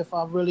week if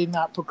I'm really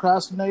not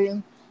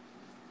procrastinating.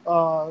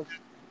 Uh,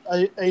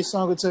 a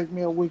song could take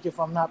me a week if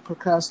I'm not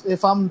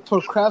If I'm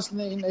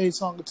procrastinating, a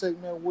song could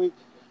take me a week.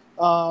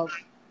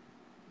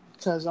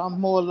 Because I'm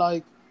more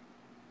like,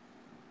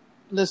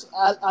 listen,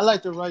 I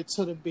like to write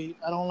to the beat.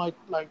 I don't like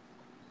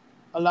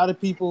a lot of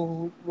people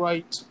who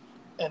write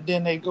and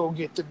then they go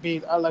get the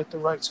beat. I like to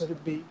write to the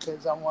beat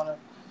because I want to.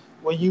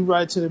 When you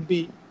write to the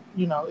beat,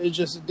 it's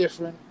just a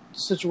different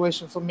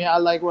situation for me. I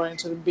like writing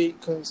to the beat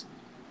because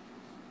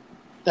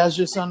that's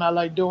just something I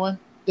like doing.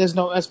 There's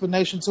no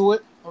explanation to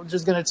it. I'm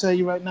just gonna tell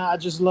you right now. I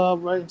just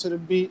love writing to the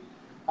beat.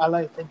 I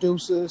like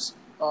producers,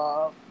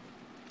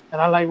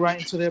 and I like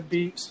writing to their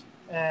beats,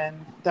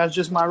 and that's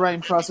just my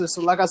writing process.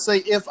 So, like I say,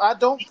 if I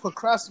don't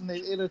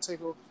procrastinate,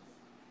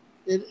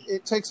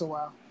 it takes a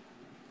while.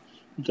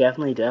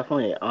 definitely,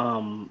 definitely,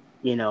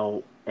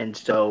 and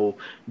so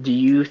do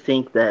you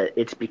think that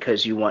it's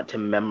because you want to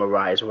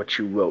memorize what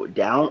you wrote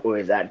down, or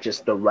is that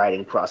just the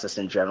writing process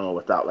in general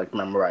without like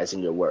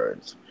memorizing your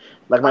words?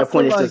 Like I my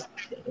feel point is like just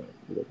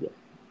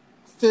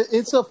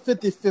it's a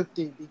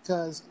 50-50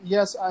 because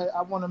yes,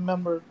 I want to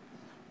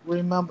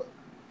remember.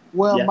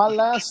 Well, yeah. my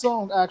last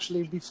song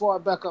actually, before I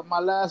back up, my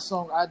last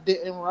song I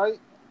didn't write.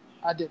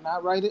 I did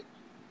not write it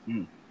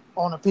Mm.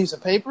 on a piece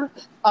of paper.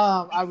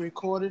 I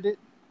recorded it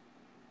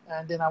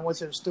and then I went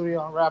to the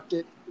studio and rapped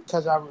it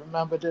because I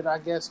remembered it, I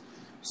guess.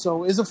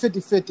 So it's a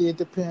 50-50. It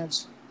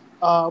depends.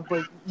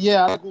 But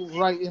yeah, I go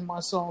write in my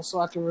songs so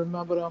I can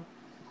remember them,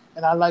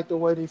 and I like the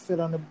way they fit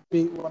on the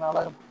beat when I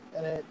like them,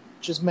 and it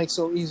just makes it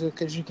so easy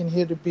because you can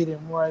hear the beat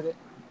and write it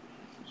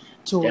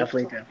to it.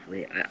 Definitely,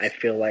 definitely. I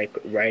feel like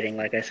writing,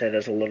 like I said,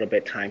 is a little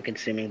bit time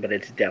consuming, but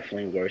it's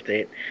definitely worth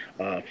it.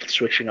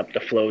 Switching up the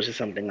flows is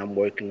something I'm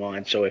working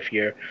on. So if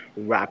you're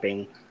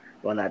rapping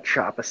on that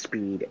chopper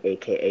speed,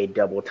 aka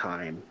double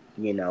time,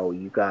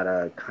 you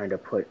gotta kind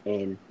of put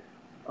in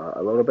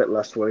a little bit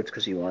less words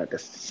because you want it to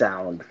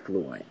sound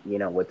fluent.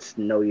 It's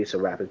no use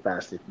of rapping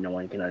fast if no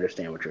one can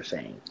understand what you're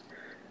saying.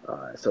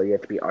 So you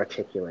have to be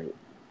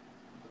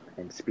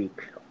and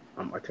speak,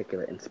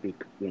 articulate and speak.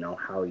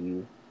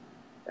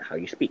 How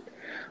you speak.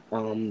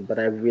 But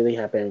I really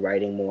have been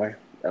writing more.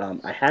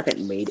 I haven't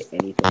made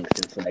anything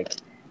since like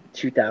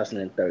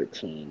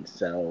 2013,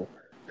 so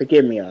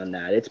forgive me on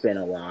that. It's been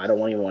a while. I don't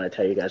even want to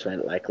tell you guys my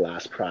like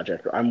last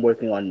project. I'm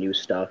working on new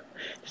stuff.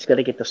 Just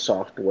gotta get the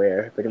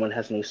software. If anyone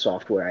has any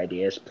software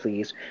ideas,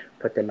 please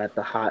put them at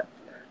the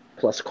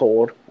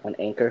Hot+cold on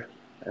Anchor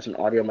as an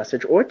audio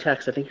message or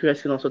text. I think you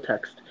guys can also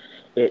text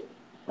it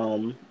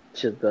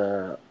to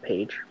the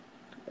page.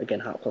 Again,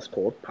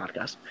 Hot+cold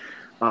podcast.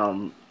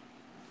 Um,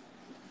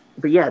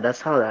 but yeah,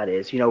 that's how that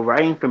is.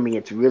 Writing for me,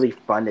 it's really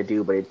fun to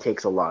do, but it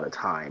takes a lot of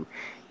time.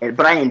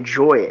 But I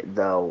enjoy it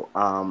though.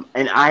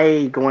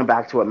 And going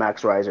back to what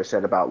Max Reiser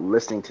said about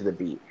listening to the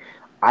beat.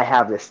 I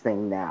have this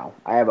thing now.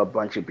 I have a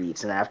bunch of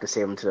beats, and I have to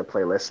save them to the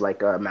playlist.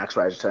 Like Max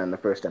Reiser said in the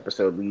first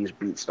episode, we use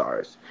beat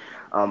stars.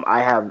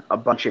 I have a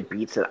bunch of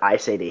beats that I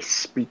say they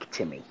speak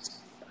to me.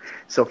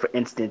 So, for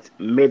instance,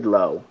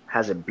 Midlow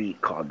has a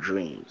beat called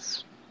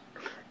Dreams,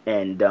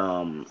 and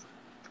Max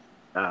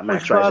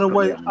Which, by Reiser the put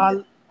me way, on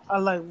it. I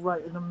like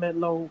writing the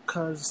Midlow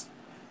because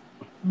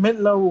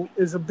Midlow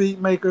is a beat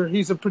maker.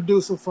 He's a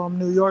producer from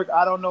New York.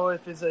 I don't know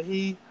if it's a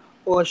he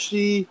or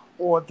she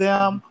or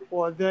them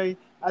or they.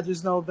 I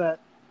just know that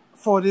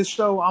for this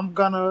show, I'm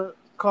gonna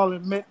call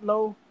it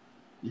Midlow.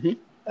 Hmm.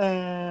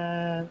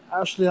 And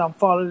actually, I'm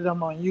following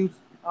them on YouTube.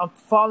 I'm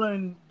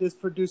following this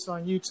producer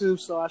on YouTube,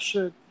 so I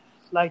should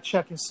like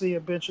check and see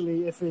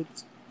eventually if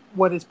it's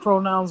what his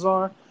pronouns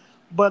are.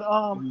 But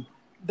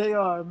they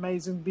are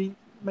amazing beat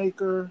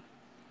maker,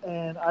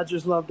 and I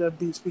just love their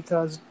beats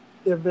because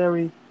they're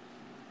very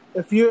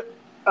if you're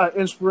an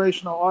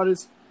inspirational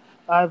artist,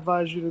 I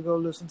advise you to go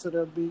listen to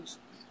their beats.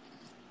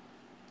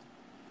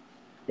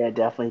 Yeah,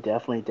 definitely,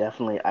 definitely,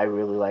 definitely. I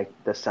really like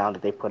the sound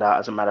that they put out.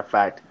 As a matter of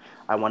fact,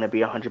 I want to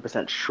be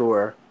 100%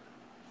 sure.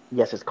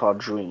 Yes, it's called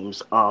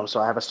Dreams. So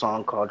I have a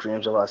song called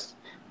Dreams of Us.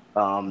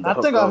 And The I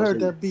hook think I goes heard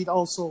in. that beat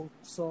also,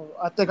 so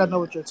I think I know Yeah.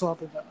 what you're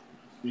talking about.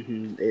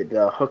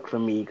 The hook for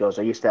me goes,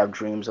 I used to have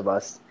dreams of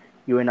us.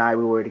 You and I,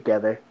 we were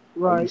together. I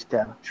Right. used to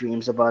have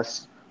dreams of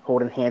us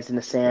holding hands in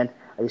the sand.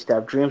 I used to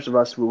have dreams of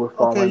us. We were Okay,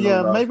 falling in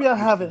yeah, love. maybe I I used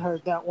to. haven't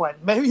heard that one.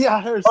 Maybe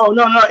I heard. Oh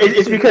no, no,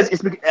 it's because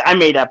I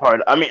made that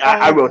part. I mean,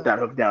 I Oh, wrote okay. that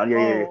hook down. Yeah,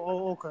 yeah, yeah.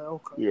 Okay,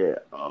 okay, Yeah.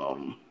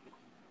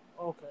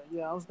 okay.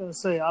 Yeah, I was gonna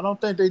say I don't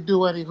think they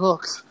do any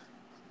hooks.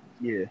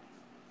 Yeah.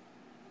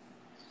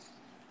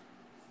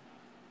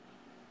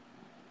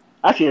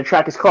 Actually, the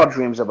track is called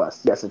 "Dreams of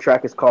Us." Yes, the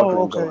track is called Oh,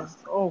 "Dreams of okay, Us."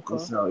 And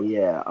okay, so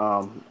yeah,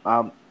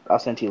 I'll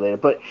send to you later.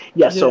 But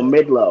yeah, so yeah,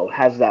 Midlow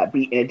has that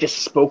beat, and it just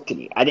spoke to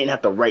me. I didn't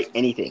have to write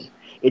anything;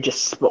 it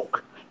just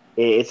spoke.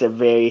 It's a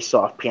very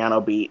soft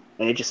piano beat,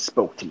 and it just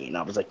spoke to me, and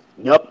I was like,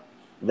 "Yup,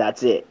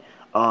 that's it."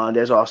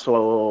 There's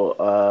also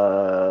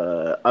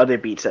other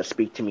beats that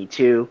speak to me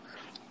too.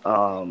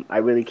 I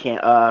really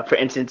can't. For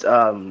instance,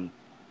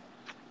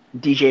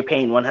 DJ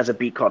Payne one has a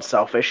beat called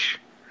 "Selfish."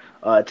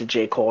 It's a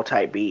J. Cole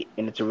type beat,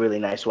 and it's a really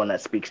nice one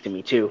that speaks to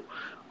me too.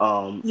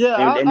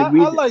 yeah. And the I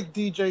reason, like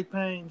DJ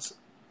Payne's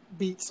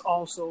beats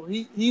also.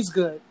 He's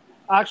good.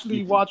 I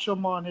actually mhm, watch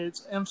him on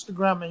his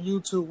Instagram and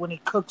YouTube when he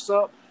cooks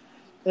up.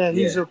 And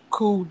he's yeah, a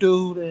cool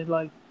dude, and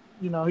like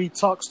he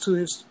talks to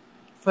his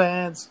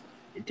fans.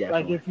 Like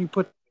definitely, if you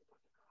put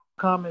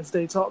comments,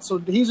 they talk. So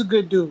he's a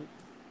good dude.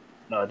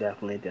 no,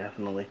 definitely,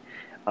 definitely.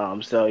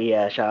 So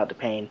yeah, shout out to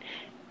Payne,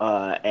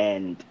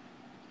 and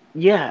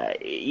yeah,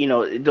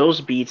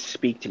 those beats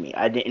speak to me.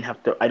 I don't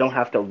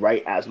have to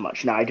write as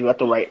much. Now I do have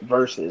to write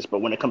verses, but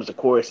when it comes to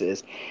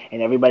choruses,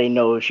 and everybody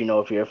knows,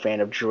 if you're a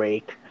fan of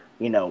Drake,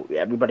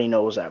 everybody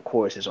knows that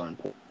choruses are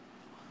important.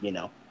 You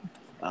know,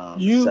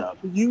 You so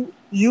you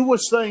you were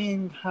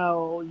saying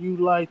how you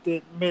liked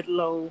it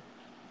Midlow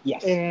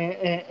yes,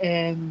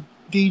 and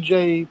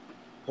DJ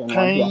Payne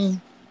one, yes,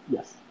 Payne.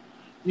 yes.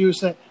 You were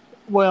saying,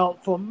 well,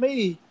 for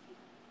me,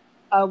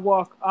 I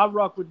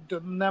rock with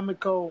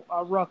Dynamico.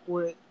 I rock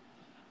with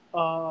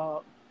uh,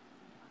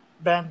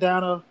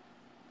 Bandana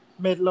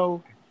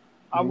Midlow.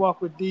 I Mhm.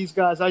 rock with these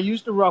guys. I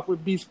used to rock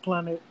with Beast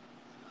Planet,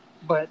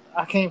 but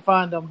I can't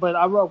find them. But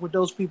I rock with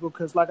those people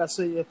because, like I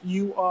say, if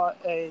you are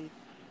a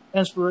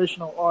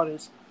inspirational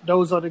artist,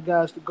 those are the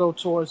guys to go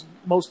towards.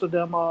 Most of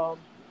them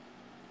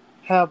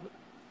have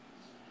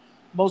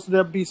most of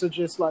their beats are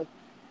just like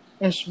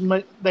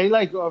instrument. They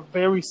like are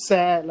very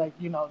sad. Like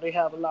they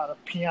have a lot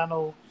of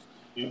piano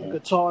and Mhm.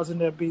 guitars in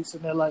their beats,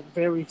 and they're like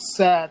very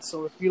sad.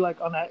 So if you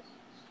like on that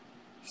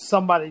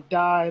somebody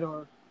died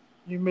or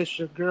you miss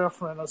your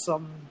girlfriend or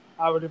something,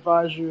 I would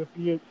advise you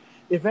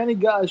if any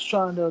guy's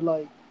trying to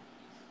like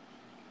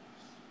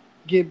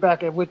get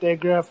back at with their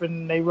girlfriend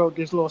and they wrote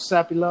this little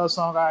sappy love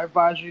song, I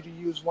advise you to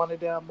use one of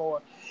them.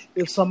 Or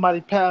if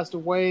somebody passed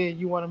away and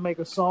you want to make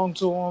a song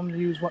to them,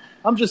 use one.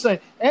 I'm just saying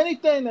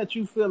anything that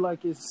you feel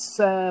like is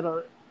sad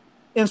or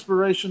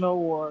inspirational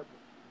or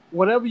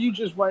whatever you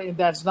just write and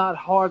that's not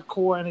hardcore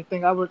or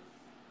anything, I would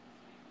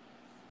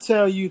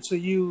tell you to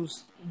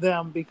use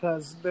them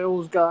because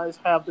those guys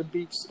have the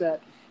beats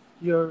that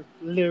your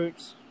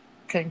lyrics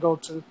can go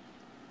to.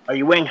 Are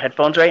you wearing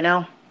headphones right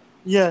now?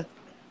 Yeah.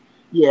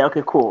 Yeah.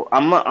 Okay. Cool.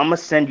 I'm gonna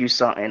send you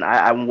something.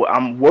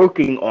 I'm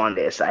working on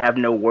this. I have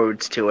no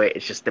words to it.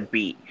 It's just a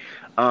beat.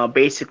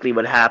 Basically,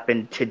 what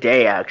happened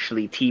today?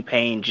 Actually, T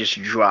Pain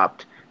just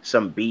dropped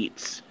some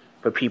beats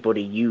for people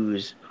to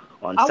use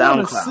on I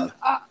want to see. SoundCloud.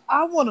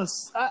 I want to.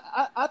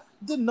 I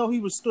didn't know he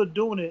was still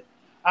doing it.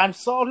 I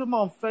saw him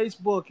on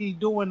Facebook. He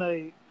doing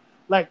a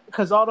like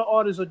because all the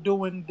artists are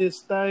doing this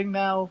thing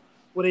now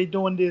where they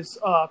doing this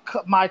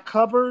my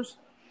covers,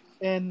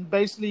 and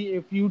basically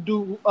if you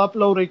do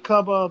upload a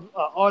cover of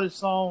an artist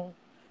song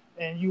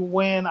and you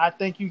win, I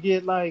think you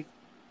get like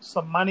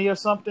some money or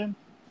something.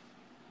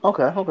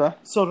 Okay. Okay.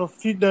 So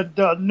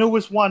the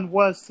newest one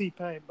was T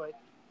Pain, but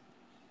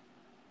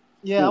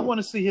yeah, I Cool. want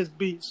to see his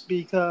beats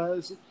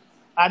because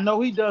I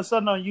know he does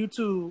something on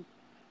YouTube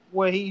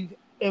where he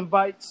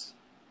invites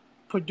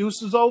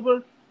producers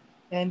over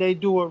and they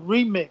do a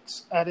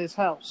remix at his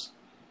house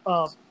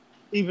of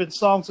even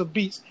songs of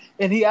beats.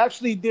 And he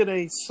actually did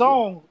a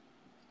song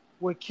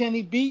with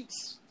Kenny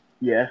Beats.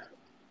 Yeah.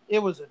 It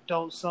was a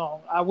dope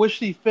song. I wish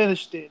he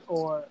finished it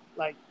or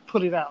like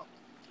put it out.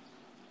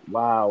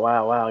 Wow.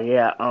 Wow. Wow.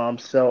 Yeah.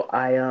 So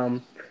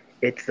I'm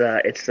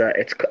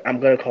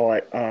gonna call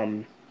it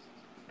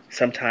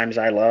Sometimes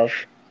I Love.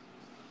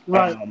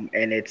 Right.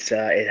 And it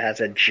has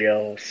a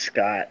Jill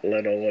Scott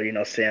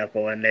little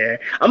sample in there.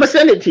 I'm gonna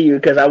send it to you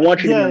because I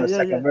want you to be Yeah, on the yeah,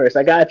 second yeah. verse.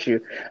 I got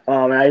you.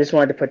 And I just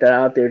wanted to put that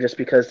out there just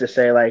because to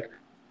say like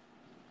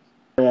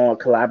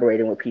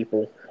collaborating with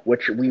people,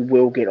 which we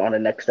will get on the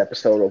next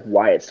episode of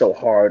why it's so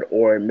hard,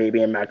 or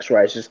maybe in Max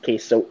Rice's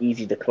case, so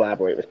easy to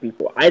collaborate with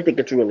people. I think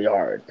it's really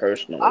hard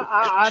personally.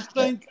 I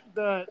think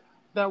that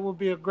that will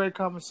be a great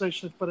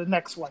conversation for the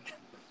next one.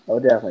 Oh,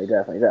 definitely,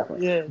 definitely,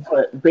 definitely. Yeah.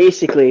 But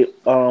basically,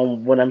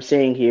 what I'm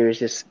saying here is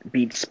just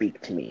beats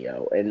speak to me,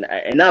 yo, and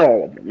not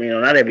all of them.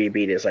 Not every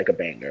beat is like a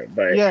banger,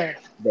 but Yeah.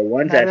 the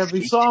ones Not that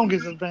every speak to song me,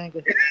 is a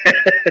banger.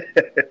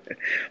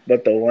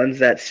 but the ones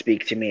that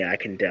speak to me, I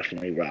can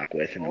definitely rock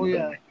with, and Oh I'm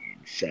going. yeah.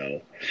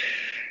 So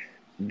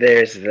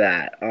there's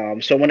that.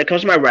 So when it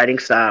comes to my writing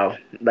style,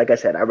 like I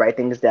said, I write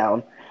things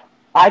down.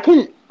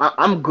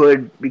 I'm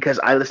good because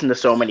I listen to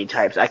so many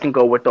types. I can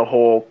go with the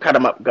whole cut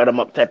 'em up, gut 'em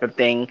up type of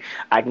thing.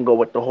 I can go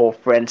with the whole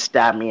friend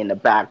stab me in the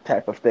back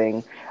type of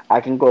thing.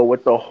 I can go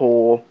with the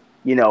whole,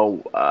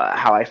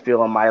 how I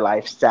feel in my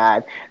life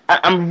sad.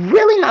 I'm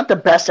really not the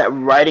best at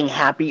writing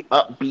happy,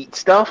 upbeat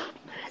stuff.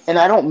 and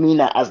I don't mean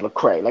that as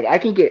Lecrae. Like I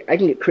can get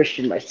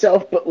Christian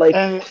myself, but like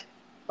And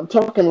I'm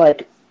talking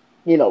like,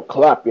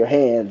 clap your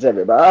hands,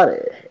 everybody.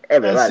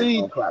 Everybody's see,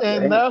 gonna clap their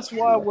and hands. that's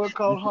why we're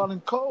called Hot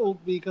and Cold,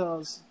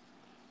 because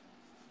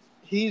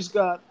he's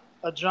got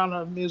a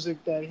genre of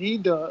music that he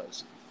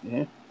does,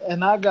 Yeah.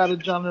 and I got a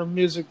genre of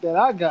music that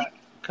I got.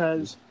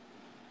 Because,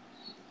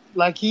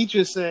 like he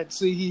just said,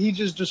 see, he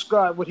just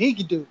described what he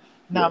could do.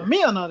 Now, Yeah.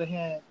 me, on the other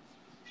hand,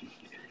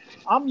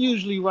 I'm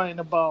usually writing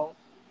about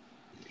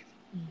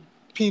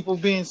people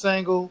being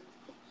single,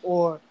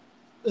 or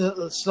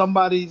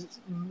somebody,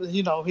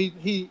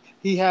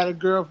 he had a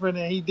girlfriend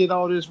and he did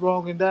all this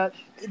wrong and that.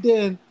 And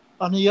then,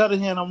 on the other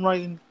hand, I'm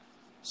writing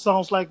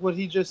songs like what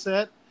he just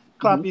said. Hmm.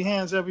 Clap your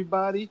hands,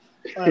 everybody.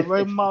 Write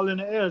them all in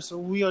the air. So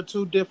we are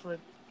two different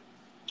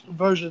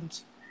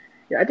versions.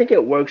 Yeah, I think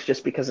it works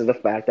just because of the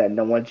fact that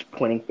no one's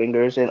pointing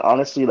fingers. And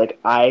honestly, like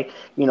I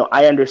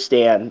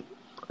understand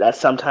that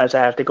sometimes I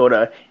have to go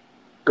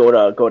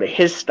to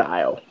his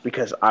style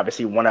because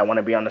obviously one, I want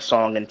to be on the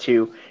song, and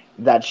two,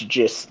 that's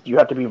just you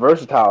have to be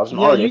versatile as an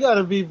Yeah, you artist. got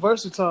to be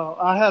versatile.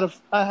 I had a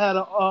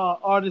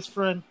artist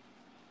friend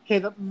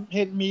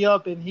hit me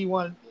up, and he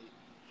wanted.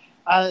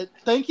 I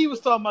think he was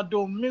talking about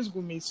doing music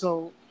with me.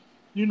 So,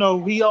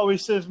 he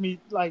always sends me,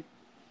 like,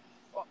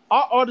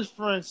 our artist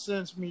friend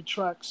sends me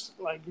tracks,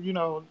 like,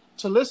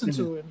 to listen Hmm.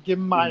 to and give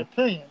me my Hmm.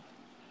 opinion,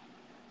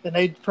 and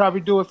they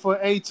probably do it for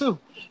A too.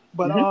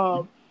 But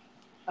Hmm.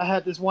 I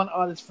had this one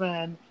artist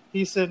fan.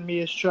 He sent me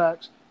his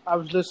tracks. I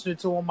was listening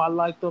to him. I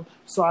liked them,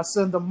 so I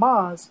sent him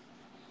mine.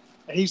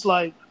 And he's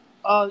like,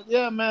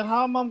 "Yeah, man,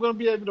 how am I going to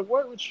be able to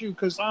work with you?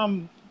 Because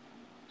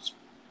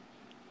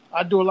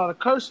I do a lot of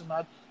cursing."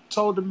 I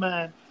told the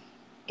man,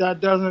 that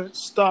doesn't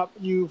stop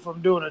you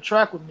from doing a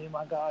track with me,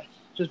 my guy.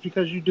 Just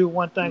because you do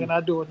one thing and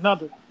I do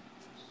another.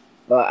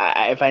 Well,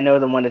 if I know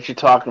the one that you're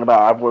talking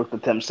about, I've worked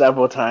with him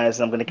several times,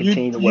 and I'm going to You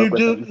continue to you work with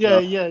do, him. yeah, So,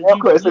 yeah, of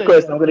you course, of yeah,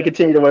 course, yeah, I'm going to yeah,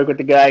 continue to work with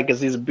the guy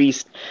because he's a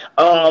beast.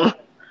 yeah. Um,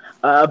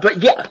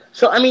 but yeah,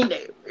 so I mean,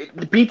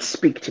 the beats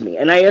speak to me,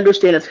 and I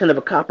understand it's kind of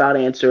a cop out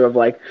answer of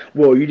like,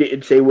 well, you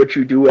didn't say what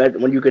you do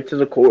when you get to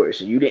the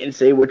chorus, you didn't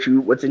say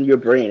what's in your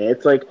brain.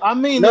 It's like, I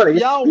mean, no, they if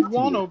just y'all speak to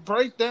want me. a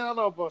breakdown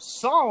of a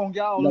song,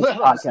 y'all Next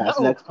let us podcast,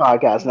 know. next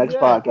podcast, next Yeah,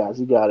 podcast.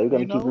 You got it. We're you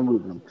gonna keep it know,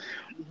 moving.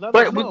 let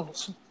us But know.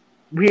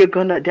 we are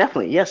gonna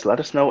definitely, yes, let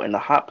us know in the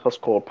Hot Plus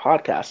Cold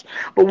podcast.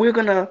 But we're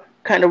gonna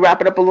kind of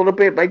wrap it up a little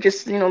bit by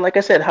just, like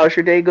I said, how's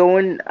your day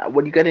going?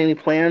 What you got? Any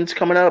plans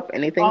coming up?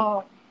 Anything?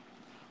 Uh,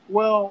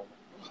 well,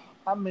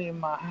 I mean,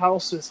 my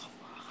house is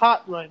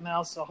hot right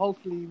now, so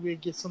hopefully we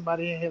get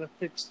somebody in here to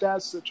fix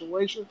that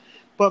situation.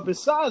 But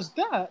besides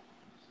that,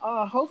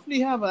 hopefully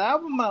have an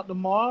album out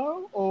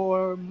tomorrow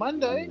or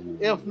Monday.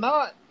 If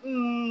not,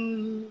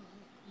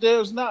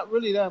 there's not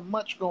really that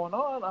much going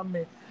on. I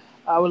mean,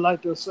 I would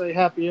like to say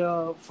happy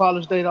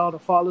Father's Day to all the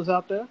fathers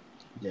out there.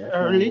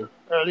 Definitely.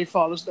 Early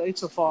Father's Day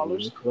to Real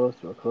fathers. close,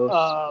 real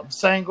close.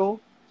 Single,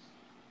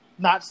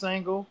 not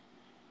single,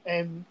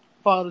 and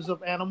fathers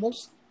of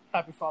animals.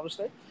 Happy Father's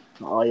Day.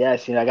 Oh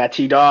yes, I got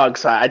two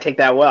dogs, so I take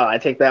that well. I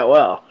take that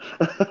well.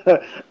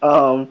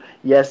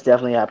 Yes,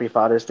 definitely happy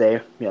Father's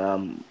Day.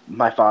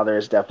 My father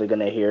is definitely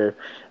gonna hear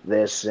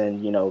this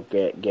and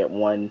get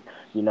one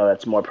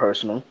that's more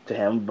personal to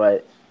him.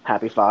 But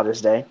happy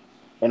Father's Day,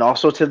 and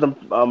also to the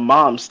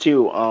moms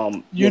too.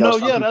 Some Yeah,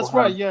 people that's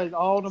right. have Yeah,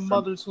 all the some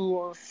mothers who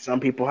are some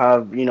people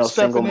have single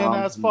stepping in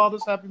moms. as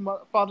fathers. Happy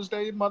Father's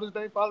Day, Mother's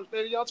Day, Father's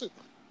Day to y'all too.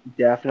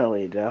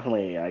 Definitely,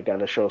 definitely. I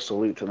gotta show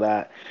salute to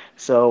that.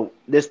 So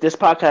this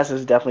podcast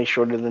is definitely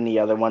shorter than the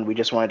other one. We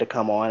just wanted to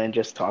come on and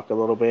just talk a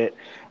little bit.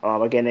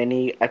 Again,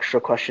 any extra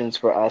questions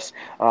for us?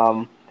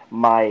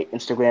 My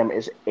Instagram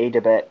is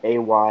adebet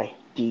AYDEBET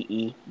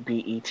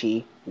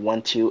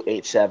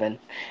 1287,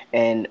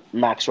 and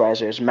Max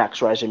Riser is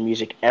Max Riser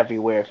Music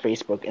everywhere: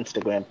 Facebook,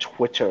 Instagram,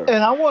 Twitter.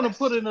 And I want to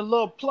put in a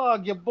little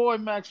plug. Your boy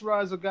Max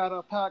Riser got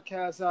a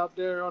podcast out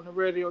there on the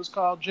radio. It's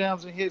called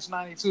Jams and Hits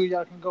 92.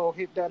 Y'all can go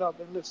hit that up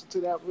and listen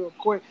to that real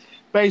quick.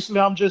 Basically,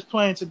 I'm just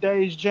playing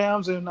today's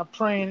jams, and I'm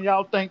praying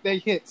y'all think they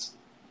hits.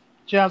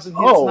 Jams and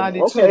Hits Oh,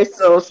 92. okay.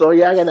 So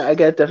yeah, I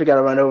definitely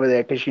gotta run over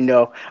there because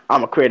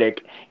I'm a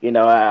critic.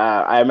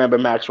 I remember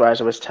Max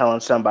Reiser was telling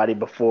somebody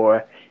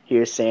before, he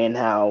was saying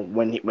how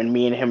when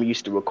me and him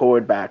used to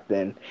record back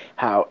then,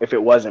 how if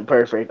it wasn't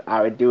perfect,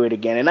 I would do it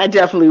again, and I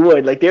definitely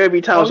would. Like there would be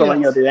Oh times I'm like,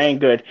 yo, yes. that ain't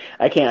good.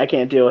 I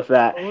can't deal with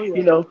that. Oh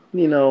yeah. So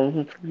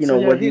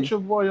yeah, What hit you your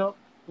boy up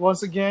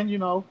once again.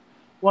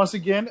 Once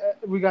again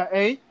we got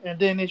A, and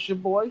then it's your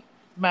boy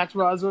Max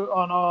Riser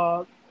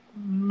on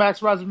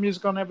Max Riser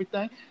Music on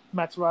everything.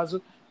 Max Riser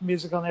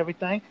Music on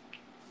everything.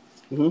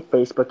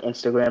 Facebook,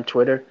 Instagram,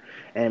 Twitter,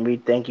 and we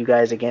thank you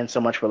guys again so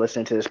much for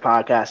listening to this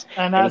podcast.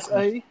 And Any that's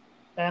questions?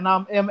 A, and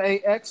I'm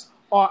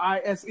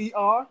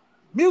MAXRISER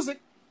Music.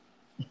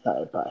 All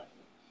right, bye.